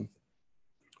 I mean,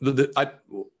 I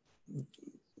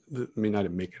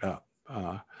didn't make it up.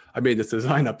 I made this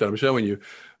design up that I'm showing you,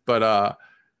 but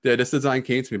yeah, this design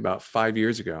came to me about 5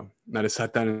 years ago. And I just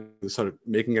sat down and started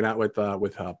making it out with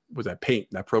that Paint,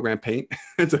 that program Paint.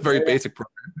 It's a very basic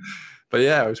program, but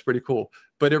yeah, it was pretty cool.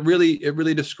 But it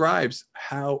really describes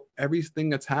how everything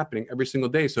that's happening every single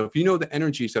day. So if you know the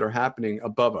energies that are happening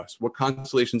above us, what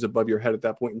constellations above your head at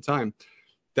that point in time,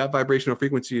 that vibrational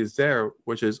frequency is there,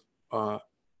 which is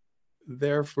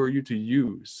there for you to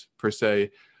use per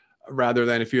se, rather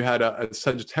than if you had a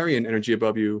Sagittarian energy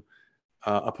above you,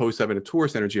 opposed to having a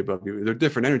Taurus energy above you. They're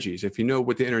different energies. If you know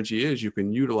what the energy is, you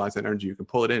can utilize that energy. You can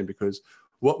pull it in, because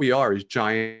what we are is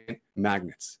giant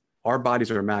magnets. Our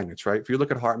bodies are magnets, right? If you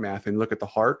look at heart math and look at the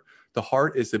heart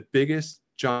is the biggest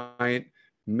giant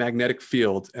magnetic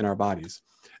field in our bodies.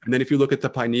 And then if you look at the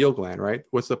pineal gland, right?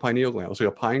 What's the pineal gland? Also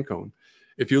a pine cone.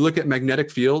 If you look at magnetic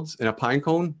fields in a pine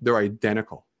cone, they're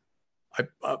identical.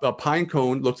 A pine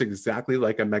cone looks exactly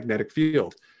like a magnetic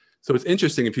field. So it's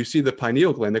interesting, if you see the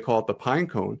pineal gland, they call it the pine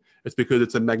cone. It's because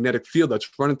it's a magnetic field that's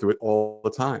running through it all the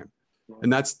time.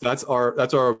 And that's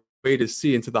our way to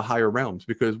see into the higher realms,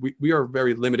 because we are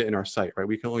very limited in our sight, right?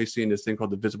 We can only see in this thing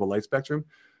called the visible light spectrum,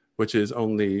 which is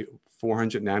only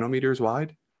 400 nanometers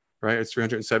wide, right? It's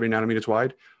 370 nanometers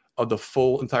wide of the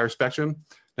full entire spectrum.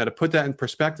 Now, to put that in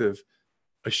perspective,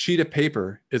 a sheet of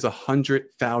paper is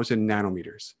 100,000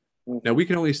 nanometers. Now we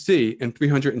can only see in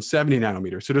 370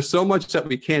 nanometers. So there's so much that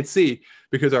we can't see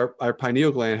because our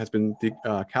pineal gland has been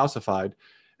calcified,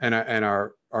 and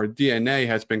our DNA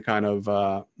has been kind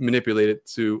of manipulated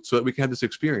so that we can have this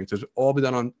experience. It's all been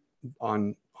done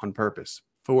on purpose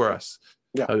for us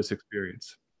to have this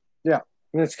experience. Yeah.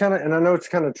 And it's kind of, and I know it's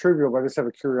kind of trivial, but I just have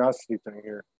a curiosity thing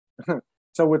here.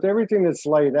 So with everything that's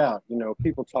laid out, you know,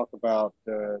 people talk about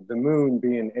the moon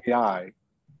being AI.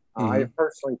 I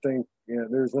personally think, you know,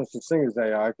 there's no such thing as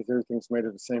AI, because everything's made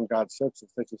of the same God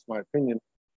substance. That's just my opinion.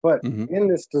 But in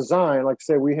this design, like I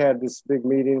said, we had this big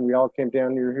meeting. We all came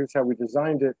down here. Here's how we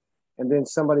designed it. And then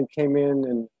somebody came in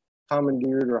and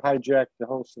commandeered or hijacked the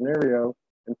whole scenario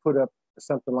and put up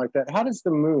something like that. How does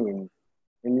the moon,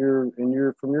 from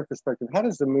your perspective, how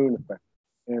does the moon affect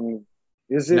it? And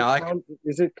is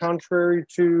it contrary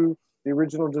to the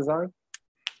original design?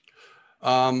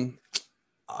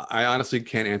 I honestly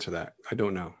can't answer that. I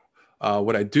don't know.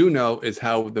 What I do know is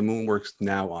how the moon works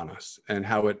now on us, and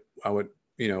how it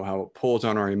pulls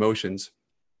on our emotions.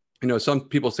 You know, some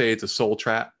people say it's a soul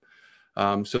trap,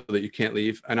 so that you can't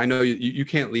leave. And I know you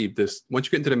can't leave this. Once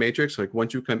you get into the matrix, like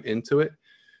once you come into it,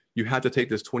 you have to take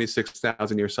this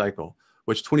 26,000 year cycle,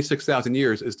 which 26,000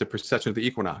 years is the precession of the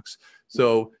equinox.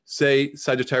 So say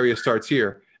Sagittarius starts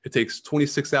here. It takes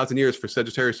 26,000 years for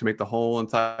Sagittarius to make the whole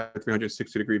entire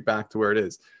 360-degree back to where it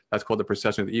is. That's called the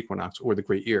precession of the equinox, or the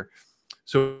great year.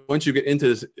 So once you get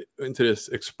into this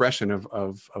expression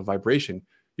of vibration,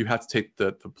 you have to take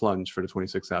the plunge for the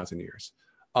 26,000 years.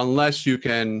 Unless you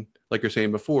can, like you're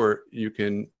saying before, you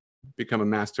can become a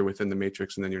master within the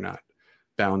matrix, and then you're not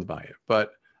bound by it.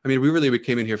 But I mean, we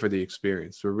came in here for the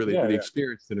experience. We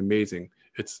experienced an amazing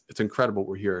it's incredible what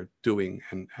we're here doing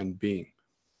and being.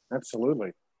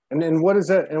 Absolutely. And what does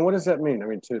that mean? I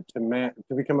mean, to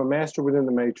become a master within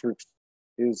the matrix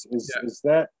is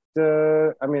that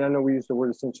I mean, I know we use the word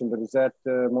ascension, but is that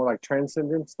more like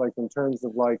transcendence, like in terms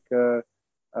of like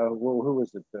well, who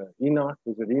was it? Enoch?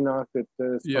 Was it Enoch that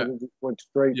went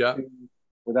straight to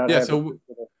without having? So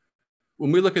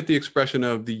when we look at the expression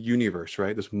of the universe,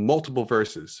 right? There's multiple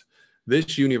verses.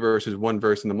 This universe is one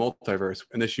verse in the multiverse,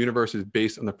 and this universe is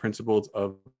based on the principles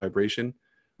of vibration,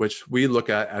 which we look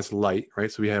at as light,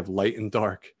 right? So we have light and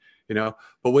dark, you know,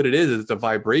 but what it is it's a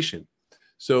vibration.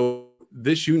 So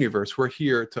this universe, we're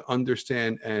here to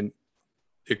understand and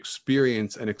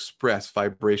experience and express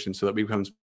vibration so that we become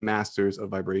masters of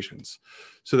vibrations.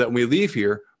 So that when we leave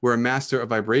here, we're a master of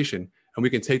vibration, and we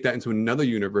can take that into another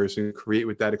universe and create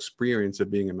with that experience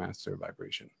of being a master of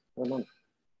vibration. Right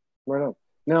on.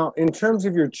 Now, in terms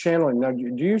of your channeling, now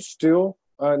do you still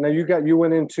now you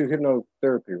went into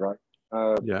hypnotherapy, right?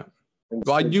 Yeah.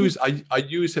 Well, I use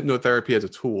hypnotherapy as a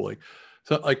tool.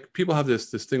 Like people have this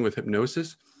thing with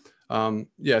hypnosis. So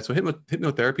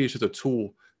hypnotherapy is just a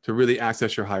tool to really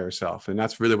access your higher self, and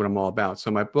that's really what I'm all about.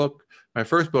 So my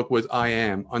first book was I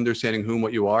Am, Understanding Who and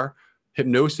What You Are.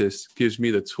 Hypnosis gives me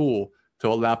the tool to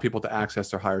allow people to access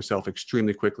their higher self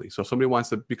extremely quickly. So if somebody wants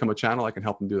to become a channel, I can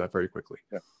help them do that very quickly.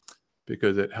 Yeah.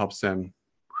 Because it helps them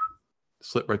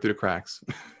slip right through the cracks,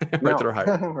 right to their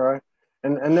higher. Right.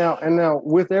 And now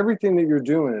with everything that you're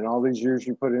doing and all these years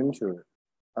you put into it,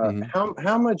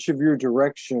 how much of your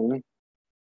direction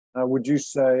would you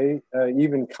say,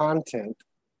 even content,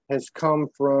 has come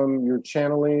from your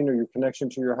channeling or your connection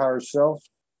to your higher self,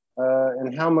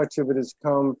 and how much of it has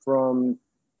come from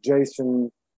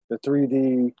Jason, the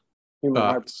 3D human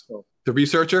higher self? The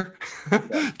researcher,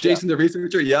 Jason, the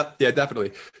researcher. Yeah,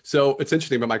 definitely. So it's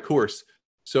interesting about my course.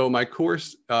 So my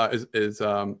course is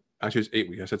actually it's 8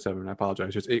 weeks. I said 7. I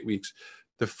apologize. It's 8 weeks.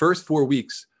 The first 4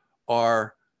 weeks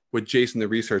are what Jason, the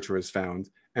researcher, has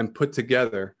found and put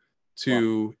together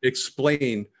to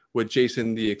explain what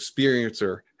Jason, the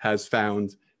experiencer, has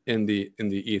found in the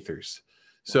ethers.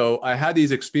 So I had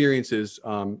these experiences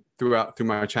through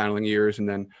my channeling years, and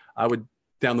then I would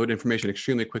download information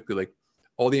extremely quickly. Like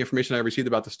all the information I received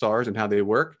about the stars and how they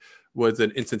work was then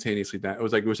instantaneously done.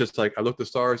 It was just like I looked at the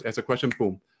stars, asked a question,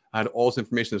 boom. I had all this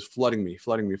information that's flooding me.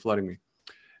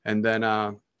 And then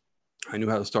I knew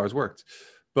how the stars worked.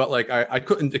 But like I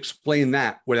couldn't explain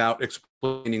that without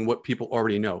explaining what people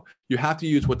already know. You have to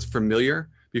use what's familiar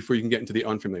before you can get into the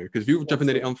unfamiliar. Because if you jump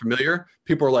into the unfamiliar,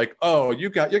 people are like, oh,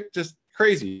 you're just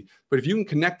crazy. But if you can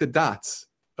connect the dots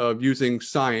of using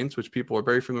science, which people are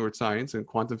very familiar with science and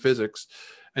quantum physics,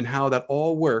 and how that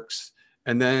all works,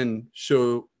 and then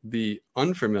show the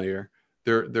unfamiliar,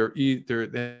 they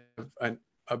have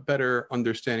a better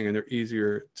understanding, and they're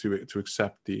easier to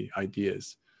accept the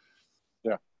ideas.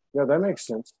 Yeah, that makes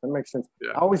sense.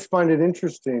 Yeah. I always find it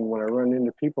interesting when I run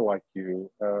into people like you.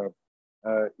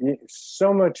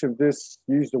 So much of this,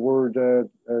 use the word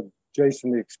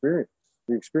Jason, the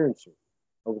experiencer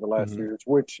over the last years,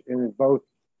 which in both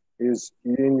is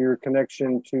in your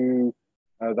connection to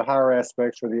the higher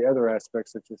aspects or the other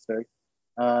aspects that you say,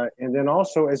 and then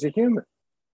also as a human.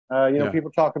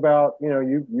 People talk about,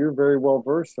 you're very well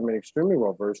versed. I mean, extremely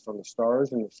well versed on the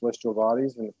stars and the celestial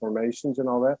bodies and the formations and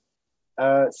all that.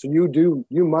 So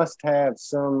you must have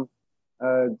some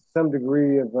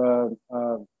degree of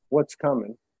what's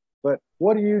coming. But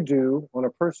what do you do on a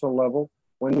personal level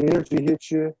when the energy hits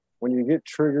you, when you get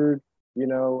triggered? Do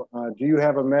you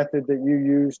have a method that you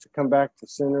use to come back to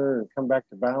center and come back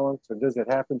to balance, or does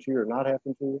it happen to you or not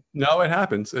happen to you? No, it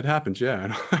happens.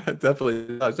 Yeah, it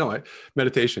definitely does. No,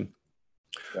 meditation.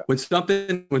 Yeah. When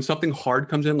something hard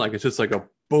comes in, like it's just like a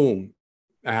boom,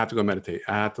 I have to go meditate.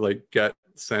 I have to like get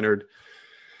centered,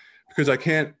 because I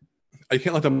can't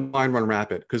let the mind run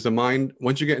rapid, because the mind,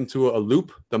 once you get into a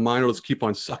loop, the mind will just keep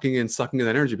on sucking in that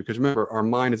energy, because remember, our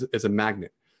mind is a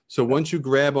magnet. So once you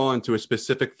grab on to a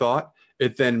specific thought,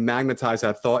 it then magnetizes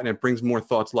that thought and it brings more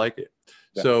thoughts like it.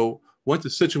 Yeah. So once a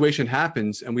situation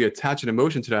happens and we attach an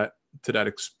emotion to that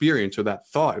experience or that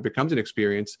thought, it becomes an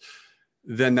experience,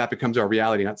 then that becomes our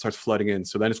reality and that starts flooding in.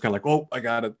 So then it's kind of like, oh, I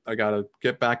gotta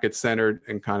get back, get centered,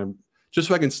 and kind of just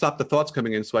so I can stop the thoughts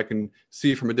coming in, so I can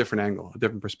see from a different angle, a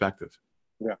different perspective.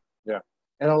 Yeah.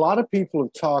 And a lot of people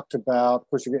have talked about, of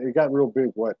course, it got real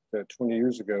big, 20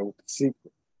 years ago with The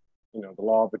Secret, the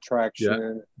law of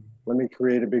attraction. Yeah. Let me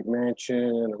create a big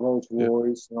mansion, a Rolls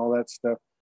Royce, and all that stuff.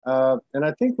 And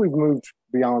I think we've moved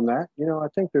beyond that. I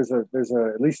think there's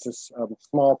at least a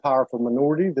small, powerful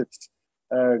minority that's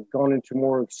gone into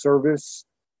more of service,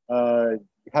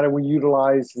 how do we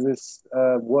utilize this,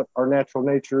 what our natural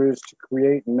nature is to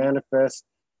create and manifest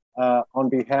on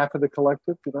behalf of the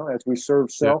collective, as we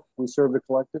serve self, we serve the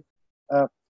collective.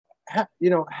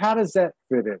 How does that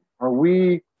fit in? Are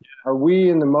we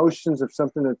in the motions of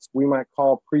something that we might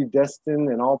call predestined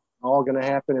and all going to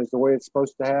happen is the way it's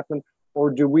supposed to happen? Or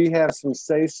do we have some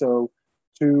say-so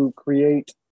to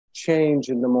create change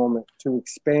in the moment, to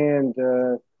expand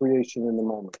creation in the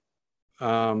moment?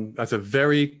 That's a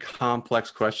very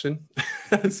complex question.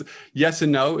 Yes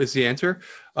and no is the answer.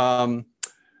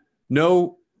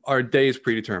 No, our day is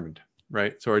predetermined,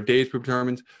 right? So our day is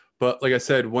predetermined. But like I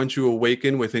said, once you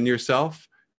awaken within yourself,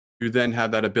 you then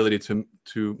have that ability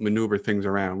to maneuver things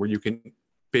around where you can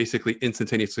basically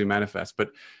instantaneously manifest.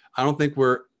 But I don't think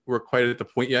we're quite at the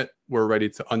point yet we're ready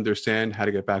to understand how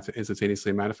to get back to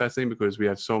instantaneously manifesting, because we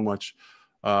have so much,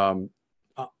 I don't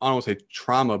want to say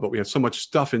trauma, but we have so much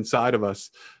stuff inside of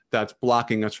us that's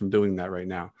blocking us from doing that right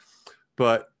now.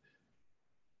 But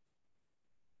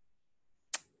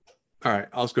all right,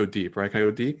 I'll just go deep, right? Can I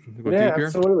go deep? Go deep here?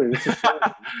 Absolutely.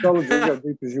 Go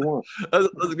deep as you want.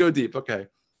 Let's go deep. Okay.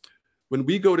 When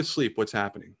we go to sleep, what's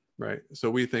happening, right? So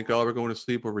we think, oh, we're going to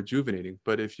sleep, we're rejuvenating.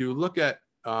 But if you look at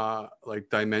like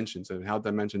dimensions and how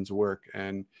dimensions work,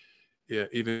 and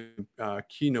even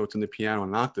keynotes in the piano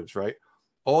and octaves, right?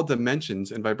 All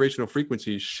dimensions and vibrational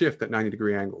frequencies shift at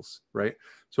 90-degree angles, right?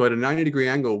 So at a 90-degree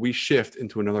angle, we shift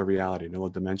into another reality, another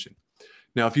dimension.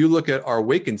 Now, if you look at our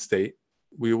awakened state,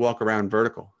 we walk around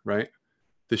vertical, right?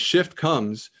 The shift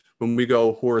comes when we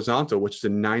go horizontal, which is a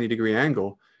 90-degree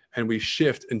angle, and we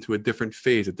shift into a different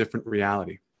phase, a different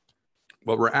reality.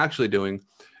 What we're actually doing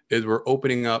is we're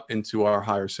opening up into our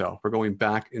higher self. We're going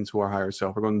back into our higher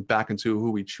self. We're going back into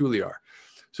who we truly are.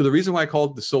 So the reason why I call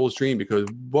it the soul's dream, because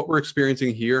what we're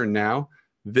experiencing here and now,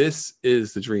 this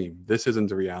is the dream. This isn't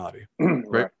the reality,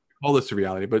 right? We call this the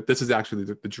reality, but this is actually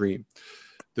the dream.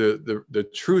 The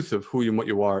truth of who and what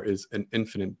you are is an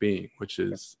infinite being, which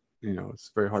is,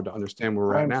 it's very hard to understand where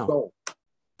we're at now. Soul.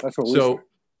 That's what we say.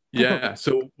 Yeah.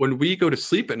 So when we go to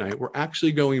sleep at night, we're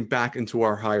actually going back into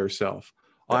our higher self.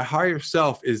 Our higher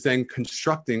self is then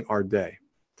constructing our day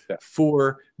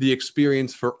for the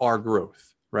experience, for our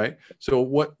growth, right? So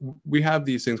what we have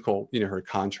these things called, heard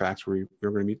contracts where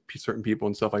we're going to meet certain people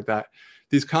and stuff like that.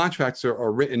 These contracts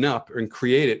are written up and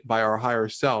created by our higher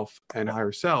self and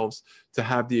higher selves to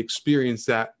have the experience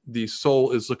that the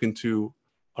soul is looking to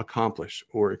accomplish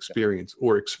or experience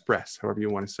or express, however you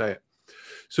want to say it.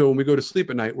 So when we go to sleep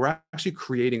at night, we're actually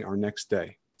creating our next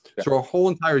day. So our whole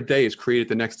entire day is created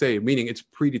the next day, meaning it's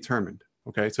predetermined.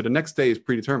 Okay. So the next day is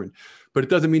predetermined, but it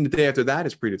doesn't mean the day after that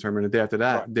is predetermined. The day after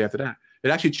that, the day after that,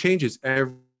 it actually changes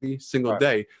every single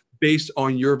day based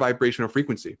on your vibrational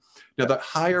frequency. Now, the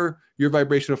higher your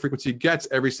vibrational frequency gets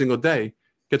every single day,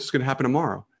 guess what's going to happen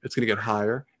tomorrow? It's going to get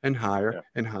higher and higher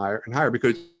and higher and higher,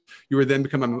 because you are then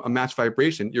become a matched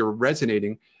vibration. You're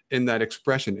resonating in that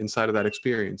expression inside of that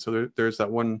experience. So there's that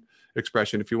one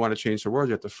expression. If you want to change the world,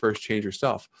 you have to first change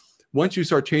yourself. Once you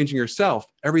start changing yourself,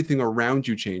 everything around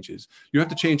you changes. You don't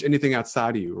have to change anything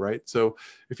outside of you, right? So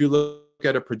if you look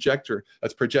at a projector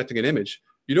that's projecting an image,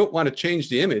 you don't want to change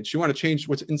the image. You want to change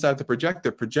what's inside the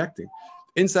projector projecting.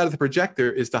 Inside of the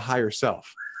projector is the higher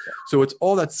self. So it's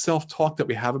all that self-talk that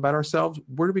we have about ourselves.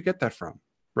 Where do we get that from,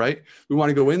 right? We want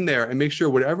to go in there and make sure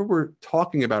whatever we're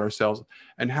talking about ourselves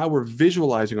and how we're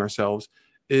visualizing ourselves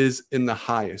is in the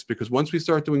highest. Because once we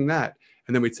start doing that,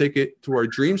 and then we take it to our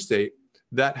dream state,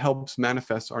 that helps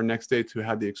manifest our next day to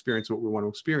have the experience of what we want to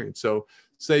experience. So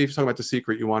say if you're talking about The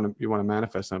Secret, you want to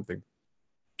manifest something.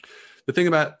 The thing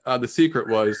about The Secret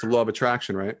was the law of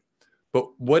attraction, right? But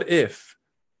what if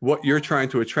what you're trying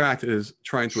to attract is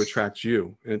trying to attract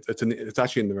you? And it's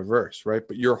actually in the reverse, right?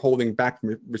 But you're holding back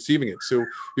from receiving it. So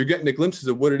you're getting the glimpses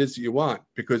of what it is that you want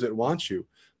because it wants you.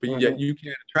 But yet you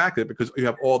can't attract it because you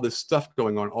have all this stuff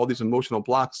going on, all these emotional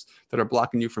blocks that are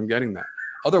blocking you from getting that.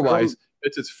 Otherwise,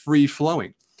 it's free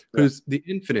flowing, because the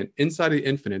infinite, inside of the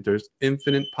infinite, there's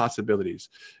infinite possibilities.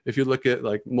 If you look at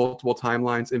like multiple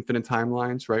timelines, infinite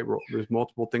timelines, right? There's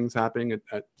multiple things happening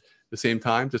at the same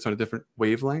time, just on a different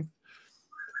wavelength.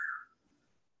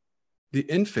 The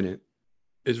infinite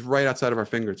is right outside of our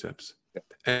fingertips.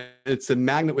 And it's a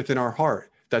magnet within our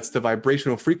heart. That's the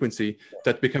vibrational frequency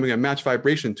that's becoming a match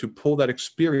vibration to pull that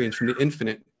experience from the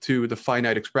infinite to the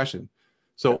finite expression.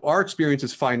 So our experience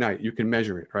is finite. You can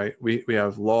measure it, right? We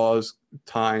have laws,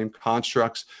 time,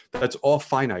 constructs. That's all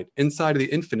finite. Inside of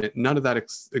the infinite, none of that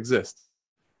exists.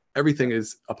 Everything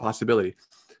is a possibility.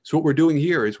 So what we're doing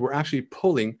here is we're actually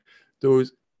pulling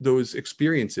those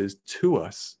experiences to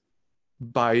us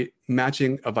by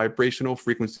matching a vibrational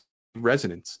frequency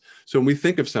resonance. So when we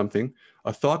think of something,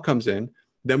 a thought comes in,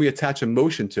 Then we attach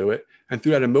emotion to it. And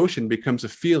through that emotion becomes a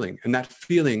feeling. And that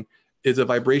feeling is a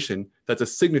vibration that's a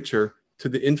signature to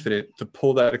the infinite to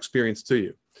pull that experience to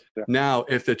you. Yeah. Now,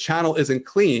 if the channel isn't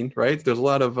clean, right, there's a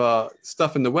lot of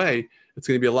stuff in the way, it's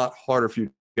going to be a lot harder for you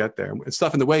to get there. And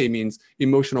stuff in the way means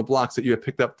emotional blocks that you have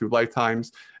picked up through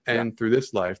lifetimes and through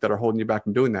this life that are holding you back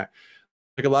from doing that.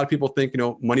 Like a lot of people think,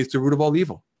 money's the root of all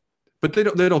evil. But they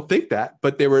don't think that,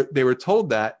 but they were told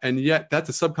that, and yet that's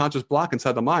a subconscious block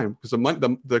inside the mind, because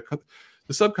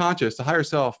the subconscious, the higher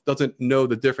self, doesn't know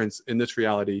the difference in this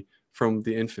reality from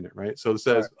the infinite, right? So it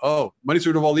says, oh, money's the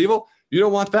root of all evil. You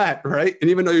don't want that, right? And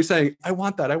even though you're saying, I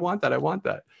want that, I want that, I want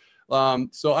that.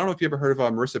 So I don't know if you ever heard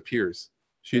of Marissa Peers.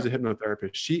 She's a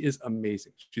hypnotherapist. She is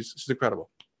amazing. She's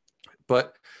incredible.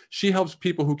 But she helps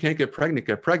people who can't get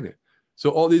pregnant. So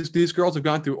all these girls have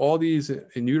gone through all these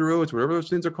in utero, whatever those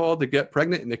things are called, to get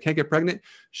pregnant, and they can't get pregnant.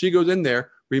 She goes in there,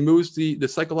 removes the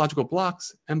psychological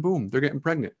blocks, and boom, they're getting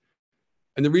pregnant.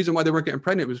 And the reason why they weren't getting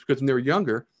pregnant was because when they were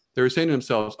younger, they were saying to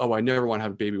themselves, oh, I never want to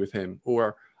have a baby with him,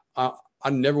 or I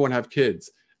never want to have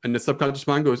kids. And the subconscious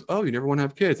mind goes, oh, you never want to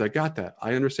have kids. I got that.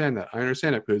 I understand that. I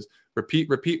understand it, because repeat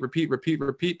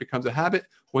becomes a habit.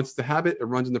 Once it's a habit, it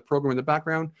runs in the program in the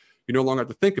background. You no longer have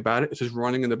to think about it. It's just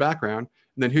running in the background.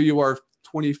 And then here you are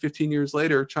 20, 15 years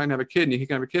later trying to have a kid, and you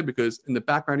can't have a kid because in the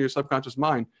background of your subconscious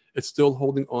mind, it's still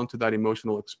holding on to that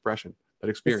emotional expression, that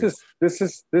experience. This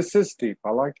is deep.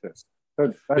 I like this.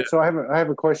 So I have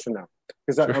a question now,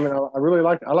 because I really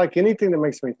like anything that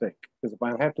makes me think, because if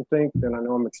I have to think, then I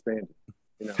know I'm expanding,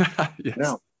 Yes.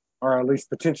 now, or at least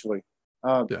potentially.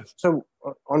 Yes. So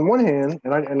on one hand,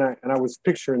 and I was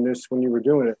picturing this when you were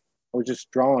doing it, I was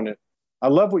just drawing it. I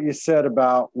love what you said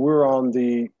about we're on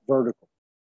the vertical.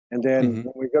 And then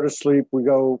when we go to sleep, we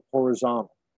go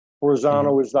horizontal.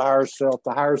 Horizontal is the higher self.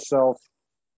 The higher self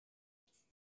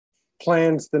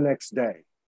plans the next day,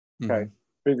 okay,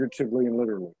 figuratively and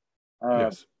literally.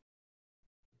 Yes.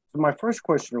 So my first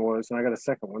question was, and I got a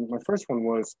second one. My first one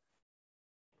was,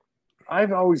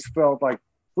 I've always felt like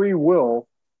free will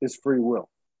is free will.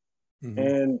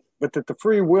 But that the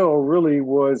free will really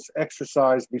was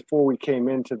exercised before we came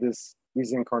into these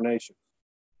incarnations,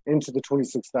 into the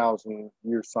 26,000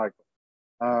 year cycle.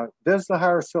 Does the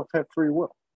higher self have free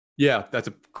will? Yeah, that's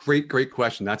a great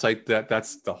question. That's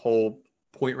the whole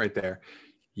point right there.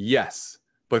 Yes,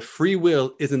 but free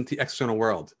will isn't the external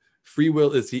world. Free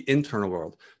will is the internal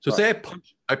world. So say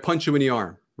I punch you in the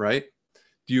arm, right?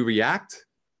 Do you react,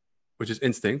 which is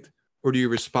instinct, or do you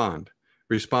respond?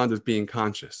 Respond is being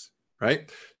conscious,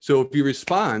 right? So if you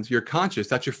respond, you're conscious.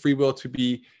 That's your free will to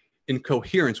be in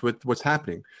coherence with what's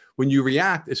happening. When you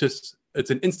react, it's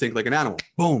an instinct, like an animal.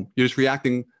 Boom, you're just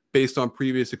reacting based on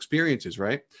previous experiences,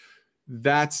 right?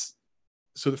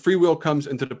 So the free will comes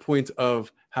into the point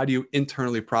of how do you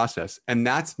internally process, and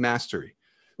that's mastery.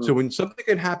 So when something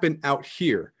can happen out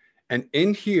here, and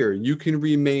in here you can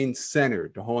remain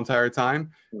centered the whole entire time,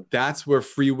 that's where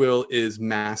free will is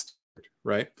mastered,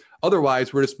 right?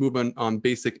 Otherwise, we're just moving on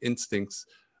basic instincts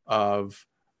of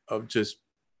just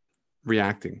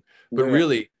reacting. But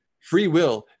really, free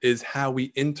will is how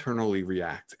we internally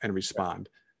react and respond.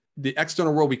 The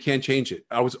external world, we can't change it.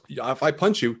 If I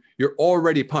punch you, you're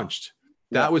already punched.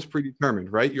 That was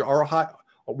predetermined, right?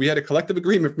 We had a collective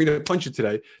agreement for me to punch you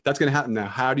today. That's going to happen now.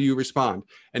 How do you respond?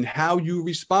 And how you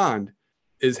respond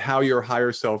is how your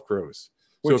higher self grows.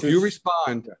 So if you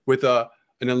respond with an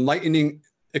enlightening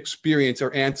experience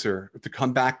or answer to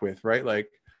come back with, right? Like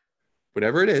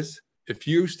whatever it is, if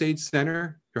you stayed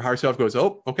center, your higher self goes,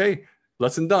 oh, okay,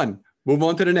 lesson done. Move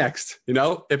on to the next.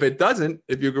 If it doesn't,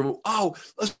 if you go, oh,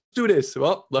 let's do this.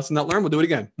 Well, lesson not learned. We'll do it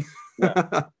again.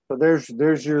 So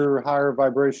there's your higher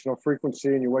vibrational frequency,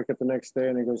 and you wake up the next day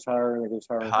and it goes higher and it goes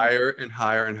higher. Higher and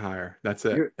higher and higher. That's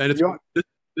it. And this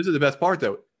is the best part,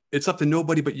 though. It's up to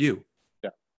nobody but you.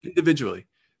 Individually.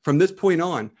 From this point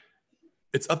on,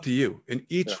 it's up to you. And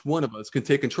each one of us can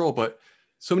take control. But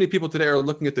so many people today are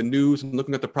looking at the news and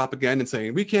looking at the propaganda and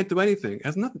saying, we can't do anything. It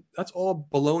has nothing. That's all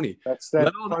baloney. That's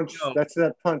that punch. That's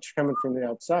that punch coming from the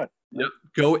outside. Yep.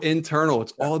 Go internal.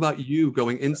 It's all about you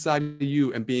going inside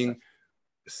you and being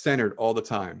centered all the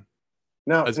time.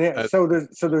 Now, so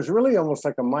there's really almost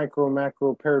like a micro,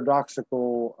 macro,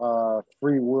 paradoxical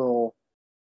free will.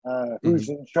 Who's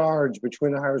in charge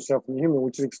between the higher self and the human,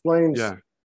 which explains.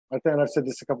 I think I've said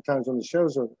this a couple times on the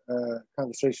shows.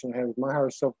 Conversation I had with my higher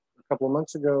self a couple of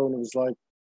months ago, and it was like,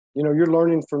 you're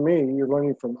learning from me, you're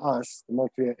learning from us, the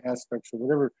multi aspects or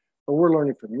whatever, but we're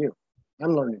learning from you.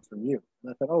 I'm learning from you.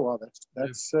 And I thought, oh wow,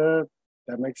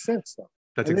 that makes sense though.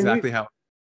 That's exactly how.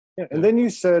 Yeah, and then you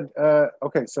said,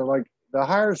 okay, so like the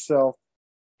higher self,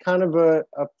 kind of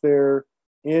up there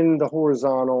in the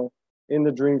horizontal, in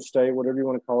the dream state, whatever you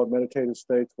want to call it, meditative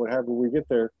states, whatever we get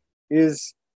there,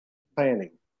 is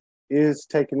planning, is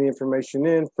taking the information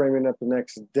in, framing up the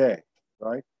next day,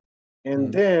 right?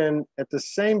 And then at the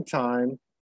same time,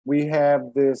 we have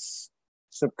this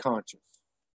subconscious,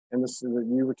 and this is that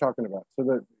you were talking about. So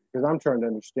that, because I'm trying to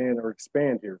understand or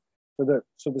expand here.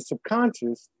 So the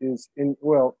subconscious is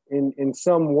in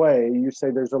some way, you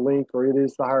say there's a link, or it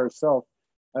is the higher self.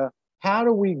 How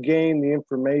do we gain the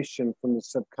information from the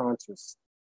subconscious?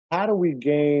 How do we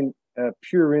gain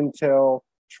pure intel,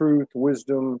 truth,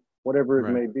 wisdom, whatever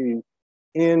it may be,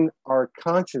 in our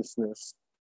consciousness,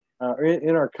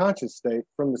 in our conscious state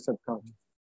from the subconscious?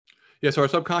 Yeah, so our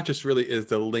subconscious really is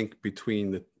the link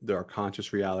between our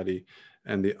conscious reality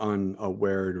and the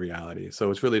unaware reality. So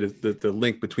it's really the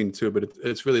link between the two, but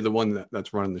it's really the one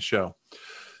that's running the show.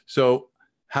 So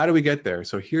how do we get there?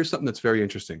 So here's something that's very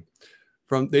interesting.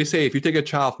 They say if you take a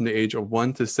child from the age of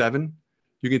 1 to 7,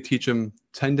 you can teach them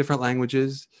 10 different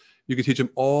languages. You can teach them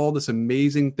all this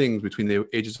amazing things between the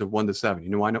ages of 1 to 7. You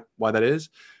know why that is?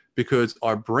 Because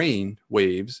our brain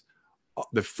waves,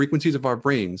 the frequencies of our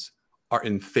brains are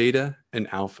in theta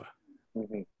and alpha.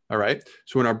 All right.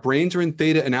 So when our brains are in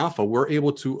theta and alpha, we're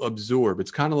able to absorb.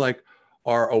 It's kind of like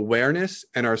our awareness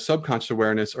and our subconscious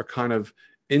awareness are kind of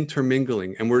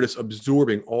intermingling, and we're just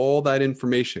absorbing all that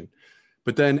information.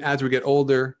 But then as we get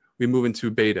older, we move into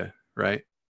beta, right?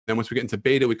 Then once we get into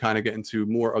beta, we kind of get into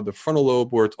more of the frontal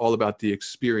lobe, where it's all about the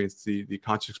experience, the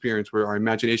conscious experience, where our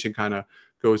imagination kind of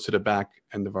goes to the back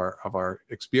end of our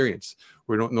experience.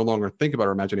 We don't no longer think about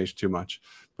our imagination too much.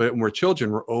 But when we're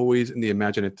children, we're always in the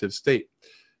imaginative state.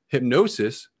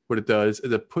 Hypnosis, what it does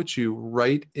is it puts you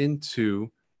right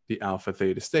into the alpha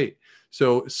theta state.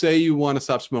 So say you want to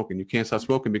stop smoking. You can't stop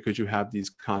smoking because you have these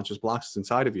conscious blocks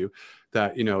inside of you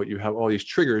that, you have all these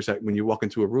triggers that when you walk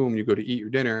into a room, you go to eat your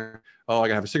dinner, oh, I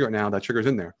gotta have a cigarette now, that trigger's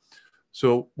in there.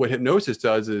 So what hypnosis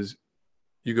does is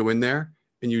you go in there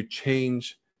and you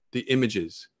change the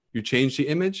images. You change the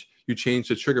image, you change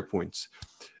the trigger points.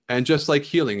 And just like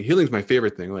healing's my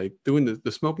favorite thing. Like doing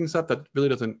the smoking stuff, that really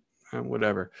doesn't,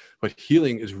 whatever. But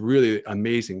healing is really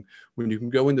amazing when you can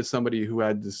go into somebody who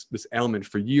had this ailment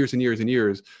for years and years and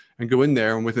years and go in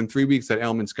there, and within 3 weeks that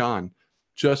ailment's gone,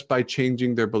 just by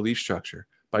changing their belief structure,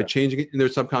 by changing it in their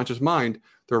subconscious mind.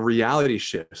 Their reality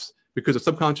shifts, because the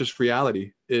subconscious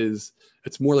reality it's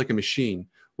more like a machine,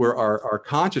 where our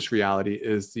conscious reality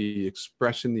is the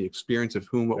expression, the experience of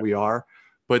what we are.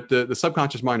 But the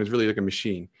subconscious mind is really like a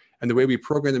machine. And the way we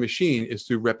program the machine is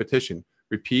through repetition.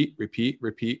 Repeat, repeat,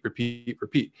 repeat, repeat,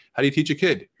 repeat. How do you teach a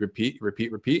kid? Repeat,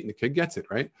 repeat, repeat, and the kid gets it,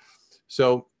 right?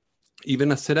 So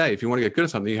even as today, if you want to get good at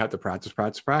something, you have to practice,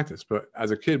 practice, practice. But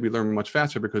as a kid, we learn much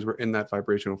faster because we're in that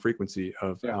vibrational frequency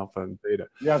of alpha and beta.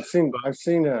 Yeah, I've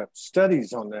seen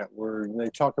studies on that where they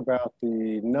talk about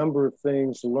the number of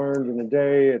things learned in a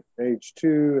day at age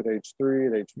 2, at age 3,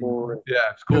 at age 4. Yeah,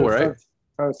 it's cool, right?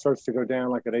 It starts to go down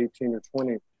like at 18 or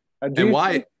 20. And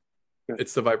why?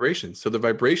 It's the vibration. So the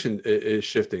vibration is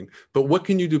shifting. But what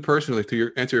can you do personally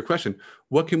to answer your question?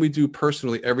 What can we do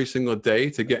personally every single day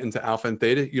to get into alpha and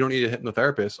theta? You don't need a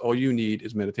hypnotherapist. All you need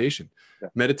is meditation. Yeah.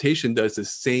 Meditation does the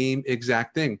same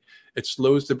exact thing. It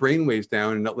slows the brain waves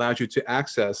down and it allows you to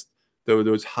access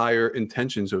those higher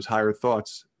intentions, those higher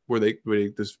thoughts, where they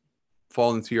just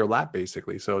fall into your lap,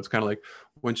 basically. So it's kind of like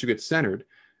once you get centered,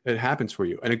 it happens for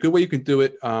you. And a good way you can do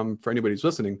it, for anybody who's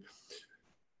listening,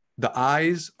 the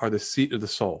eyes are the seat of the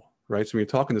soul, right? So when you're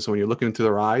talking to someone, you're looking into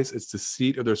their eyes, it's the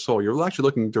seat of their soul. You're actually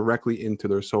looking directly into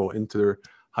their soul, into their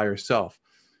higher self.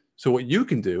 So what you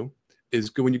can do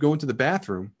is when you go into the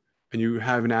bathroom and you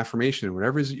have an affirmation,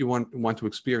 whatever it is that you want to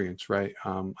experience, right?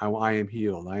 I am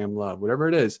healed, I am loved, whatever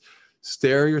it is,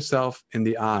 stare yourself in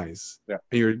the eyes. Yeah.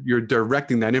 And you're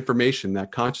directing that information,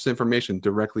 that conscious information,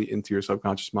 directly into your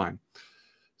subconscious mind.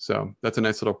 So that's a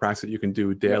nice little practice that you can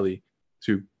do daily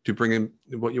to bring in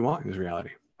what you want in this reality.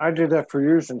 I did that for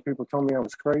years and people told me I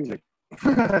was crazy.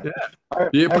 I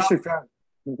actually found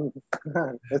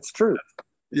it's true.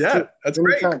 That's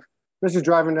great. This is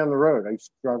driving down the road. I used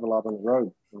to drive a lot on the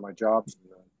road for my jobs. And,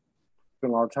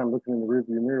 spend a lot of time looking in the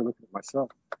rearview mirror, looking at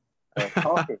myself,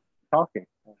 talking.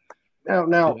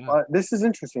 Now, this is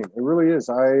interesting. It really is.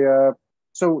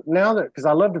 So now that, because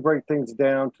I love to break things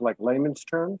down to like layman's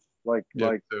terms,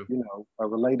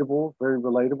 relatable, very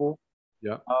relatable.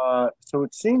 Yeah. So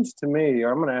it seems to me,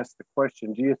 I'm going to ask the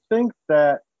question, do you think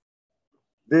that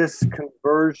this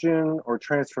conversion or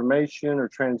transformation or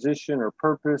transition or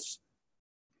purpose,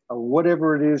 or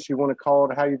whatever it is you want to call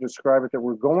it, how you describe it, that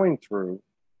we're going through,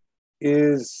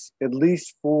 is, at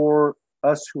least for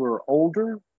us who are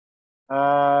older,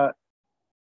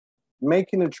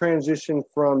 making a transition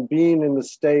from being in the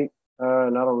state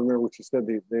and I don't remember what you said,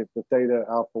 the theta,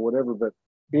 alpha, whatever, but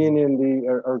being in the,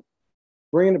 or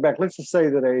bringing it back, let's just say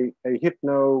that a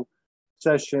hypno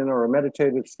session or a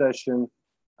meditative session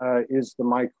is the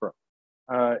micro.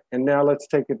 And now let's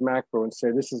take it macro and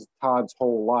say this is Todd's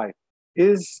whole life.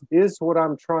 Is what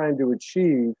I'm trying to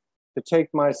achieve to take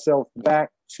myself back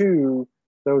to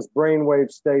those brainwave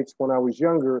states when I was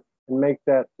younger and make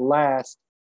that last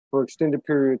for extended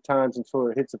period of times until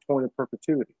it hits a point of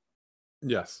perpetuity?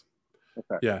 Yes.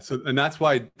 Okay. Yeah. So, and that's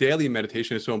why daily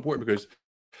meditation is so important, because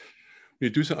when you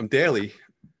do something daily,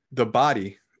 the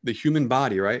body, the human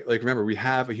body, right? Like, remember, we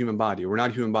have a human body. We're not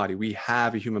a human body. We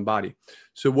have a human body.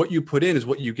 So what you put in is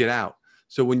what you get out.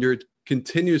 So when you're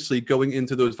continuously going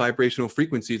into those vibrational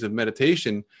frequencies of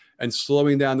meditation and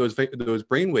slowing down those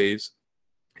brain waves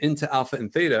into alpha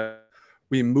and theta,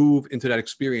 we move into that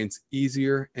experience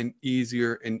easier and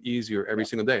easier and easier every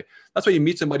single day. That's why you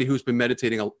meet somebody who's been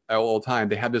meditating all the time.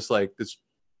 They have this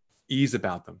ease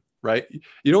about them, right?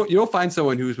 You don't find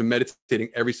someone who's been meditating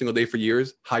every single day for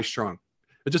years high strung.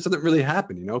 It just doesn't really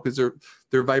happen, because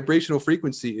their vibrational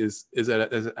frequency is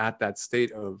at that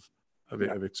state of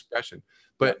expression.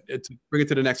 But to bring it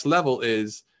to the next level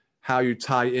is how you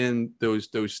tie in those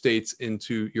states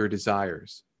into your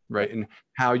desires, right? And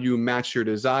how you match your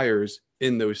desires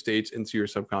in those states into your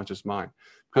subconscious mind.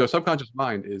 Because our subconscious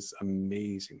mind is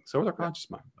amazing. So is our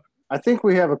conscious mind. I think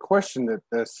we have a question that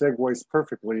segues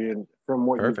perfectly in from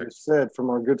what you just said from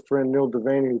our good friend Neil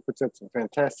Devaney, who puts up some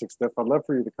fantastic stuff. I'd love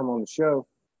for you to come on the show.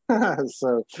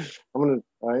 So I'm going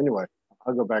to, anyway,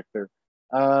 I'll go back there.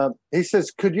 He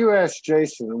says, could you ask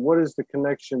Jason, what is the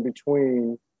connection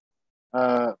between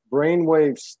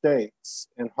brainwave states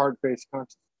and heart-based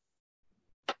consciousness?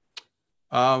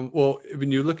 Well,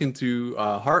 when you look into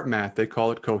heart math, they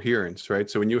call it coherence, right?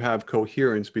 So when you have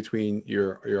coherence between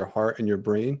your heart and your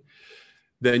brain,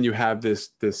 then you have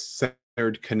this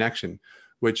centered connection,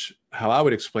 which, how I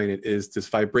would explain it, is this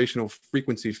vibrational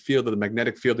frequency field of the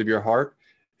magnetic field of your heart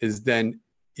is then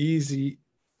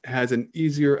has an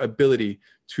easier ability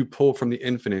to pull from the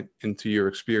infinite into your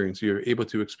experience. You're able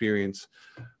to experience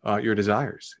your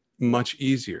desires much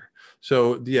easier.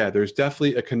 So yeah, there's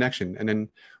definitely a connection. And then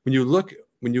when you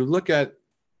look at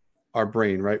our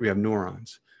brain, right, we have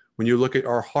neurons. When you look at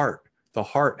our heart, the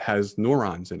heart has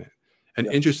neurons in it. And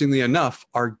interestingly enough,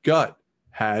 our gut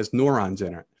has neurons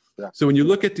in it. Yeah. So when you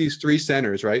look at these three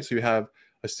centers, right, so you have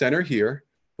a center here,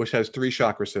 which has three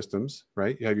chakra systems,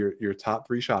 right? You have your top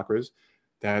three chakras,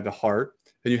 that have the heart,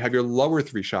 and you have your lower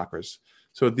three chakras.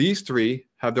 So these three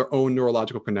have their own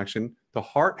neurological connection. The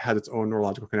heart has its own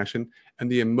neurological connection, and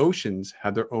the emotions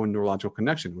have their own neurological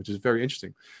connection, which is very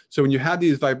interesting. So when you have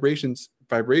these vibrations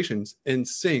in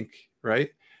sync, right,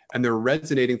 and they're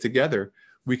resonating together,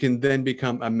 we can then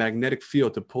become a magnetic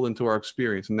field to pull into our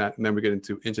experience, and then we get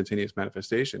into instantaneous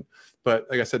manifestation. But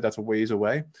like I said, that's a ways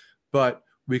away. But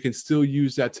we can still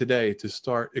use that today to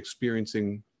start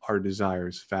experiencing our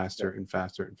desires faster and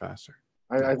faster and faster.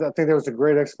 I think that was a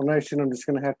great explanation. I'm just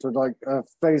going to have to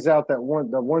phase out that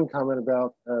one comment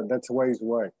about that's a ways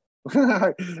away.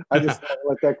 I just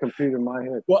let that compute in my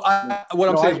head. Well, what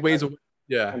I'm saying is ways away.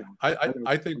 Yeah,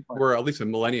 I think we're at least a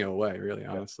millennia away, really,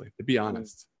 honestly, to be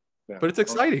honest. Yeah. But it's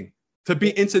exciting to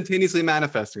be instantaneously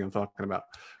manifesting. I'm talking about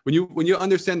when you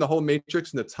understand the whole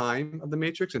matrix and the time of the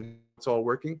matrix and it's all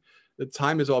working. The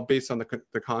time is all based on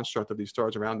the construct of these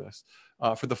stars around us.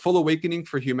 For the full awakening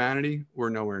for humanity, we're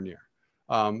nowhere near.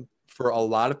 For a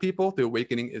lot of people, the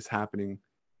awakening is happening,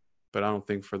 but I don't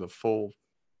think for the full.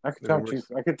 I could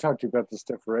talk to you about this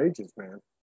stuff for ages, man.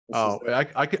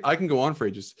 I can go on for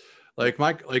ages. Like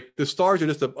the stars are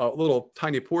just a little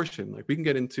tiny portion. Like we can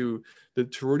get into the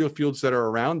toroidal fields that are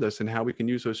around us and how we can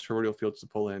use those toroidal fields to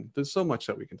pull in. There's so much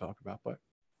that we can talk about, but.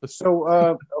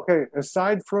 So, okay,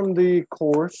 aside from the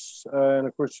course, and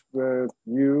of course, your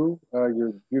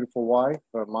beautiful wife,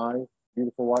 my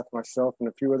beautiful wife, myself, and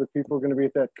a few other people are going to be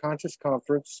at that Conscious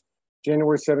Conference,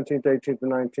 January 17th, 18th,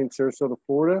 and 19th, Sarasota,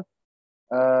 Florida.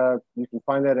 You can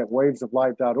find that at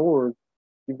wavesoflight.org.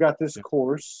 You've got this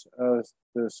course,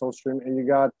 the Soul Stream, and you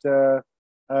got,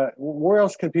 where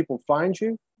else can people find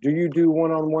you? Do you do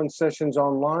one-on-one sessions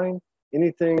online?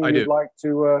 Anything you'd like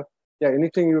to...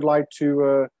 anything you'd like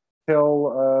to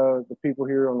tell the people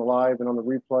here on the live and on the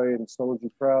replay and Soulogy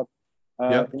crowd?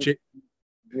 Be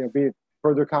it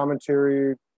further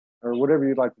commentary or whatever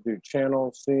you'd like to do.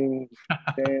 Channel, sing,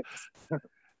 dance.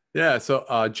 Yeah, so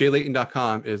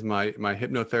jlayton.com is my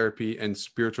hypnotherapy and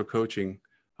spiritual coaching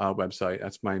website.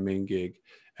 That's my main gig.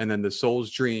 And then the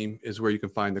Soul's Dream is where you can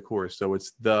find the course. So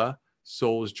it's the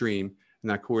Soul's Dream,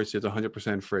 and that course is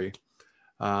 100% free.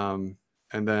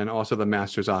 and then also the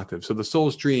Master's Octave. So the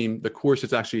Soul's Dream, the course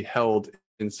is actually held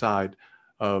inside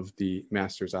of the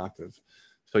Master's Octave.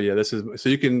 So yeah, this is, so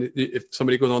you can, if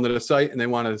somebody goes onto the site and they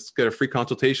want to get a free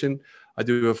consultation, I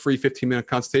do a free 15-minute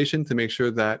consultation to make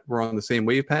sure that we're on the same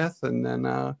wave path, and then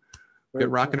get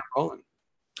rocking and rolling.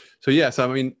 So yes, I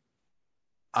mean,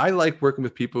 I like working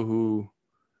with people who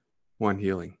want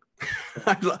healing.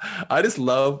 I just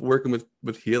love working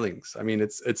with healings. I mean,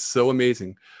 it's so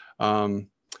amazing.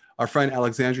 Our friend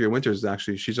Alexandria Winters,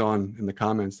 actually, she's on in the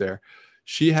comments there.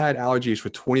 She had allergies for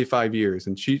 25 years,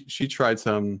 and she tried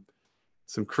some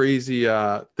crazy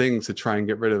things to try and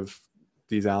get rid of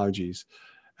these allergies.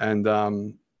 And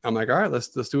I'm like, all right, let's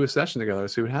do a session together.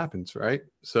 Let's see what happens, right?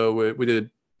 So we did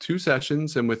 2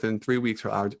 sessions, and within 3 weeks, her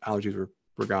allergies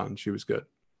were gone. She was good.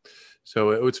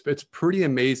 So it's pretty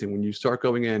amazing when you start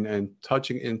going in and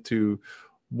touching into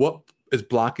what is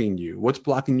blocking you, what's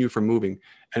blocking you from moving.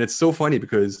 And it's so funny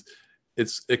because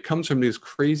it comes from these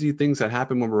crazy things that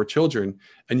happen when we're children,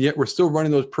 and yet we're still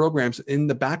running those programs in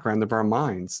the background of our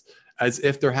minds as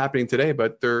if they're happening today,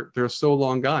 but they're so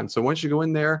long gone. So once you go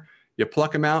in there, you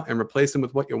pluck them out and replace them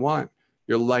with what you want,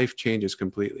 your life changes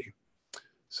completely.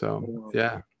 So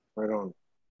yeah. Right on.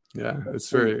 Yeah, it's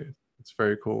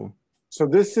very cool. So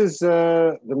this is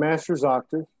the Master's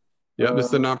Octave. Yep, this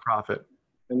is the nonprofit.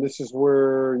 And this is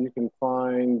where you can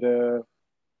find...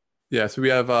 yeah, so we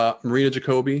have Marina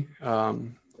Jacoby.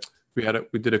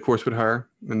 We did a course with her,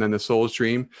 and then the Soul's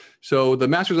Dream. So the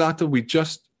Master's Octave, we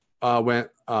just went,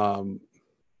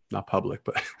 not public,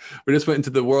 but we just went into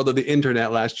the world of the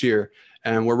internet last year,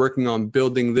 and we're working on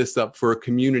building this up for a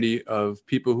community of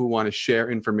people who want to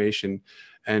share information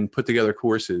and put together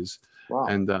courses. Wow.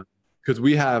 And because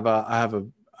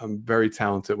I'm very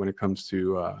talented when it comes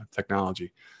to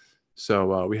technology.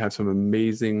 So we have some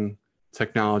amazing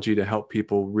technology to help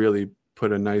people really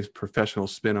put a nice professional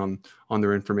spin on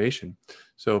their information.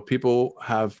 So people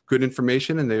have good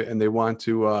information and they want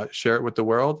to share it with the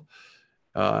world.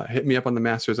 Hit me up on the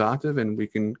Master's Octave, and we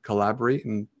can collaborate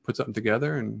and put something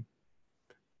together and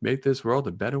make this world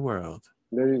a better world.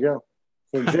 There you go.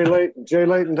 So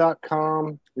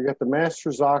jlayton.com. We got the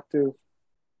Master's Octave.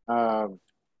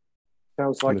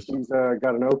 Sounds like he's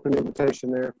got an open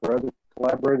invitation there for other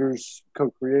collaborators,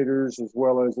 co-creators, as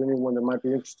well as anyone that might be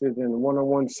interested in a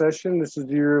one-on-one session. This is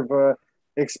the year of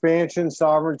expansion,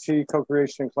 sovereignty,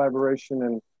 co-creation, and collaboration,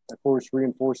 and of course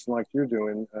reinforcing like you're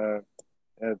doing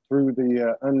through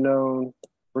the unknown,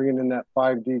 bringing in that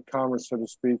 5D commerce, so to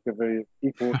speak, of a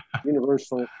equal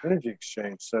universal energy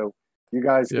exchange. So you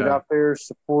guys get out there,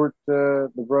 support the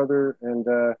brother, and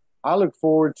I look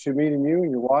forward to meeting you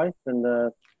and your wife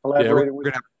and collaborating with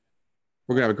you.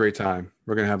 We're gonna have a great time.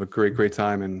 We're gonna have a great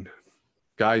time, and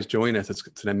guys, join us.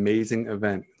 It's an amazing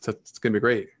event. It's gonna be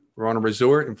great. We're on a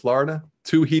resort in Florida,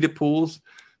 2 heated pools,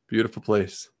 beautiful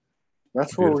place.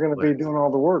 That's where we're going to be doing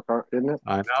all the work, isn't it?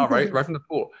 I know, right from the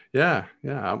pool. Yeah.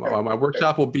 My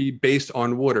workshop will be based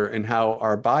on water and how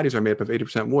our bodies are made up of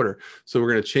 80% water. So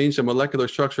we're going to change the molecular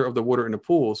structure of the water in the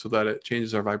pool so that it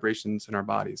changes our vibrations in our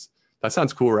bodies. That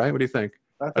sounds cool, right? What do you think?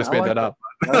 I just made that up.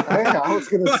 I was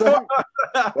going to say,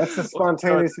 that's a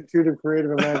spontaneous, intuitive,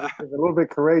 creative, imaginative, a little bit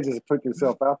courageous to put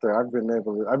yourself out there. I've been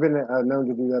known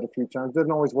to do that a few times.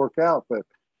 Doesn't always work out, but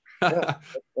yeah,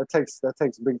 that takes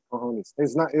big cojones.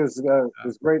 It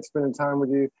was great spending time with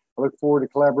you. I look forward to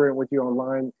collaborating with you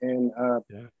online and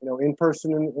in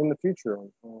person in the future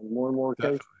on more and more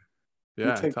occasions.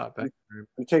 Yeah,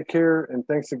 you take care, and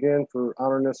thanks again for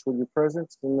honoring us with your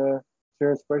presence and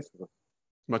sharing space with us.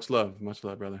 Much love,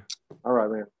 brother. All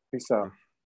right, man. Peace out.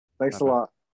 Thanks a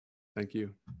lot. Thank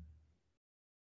you.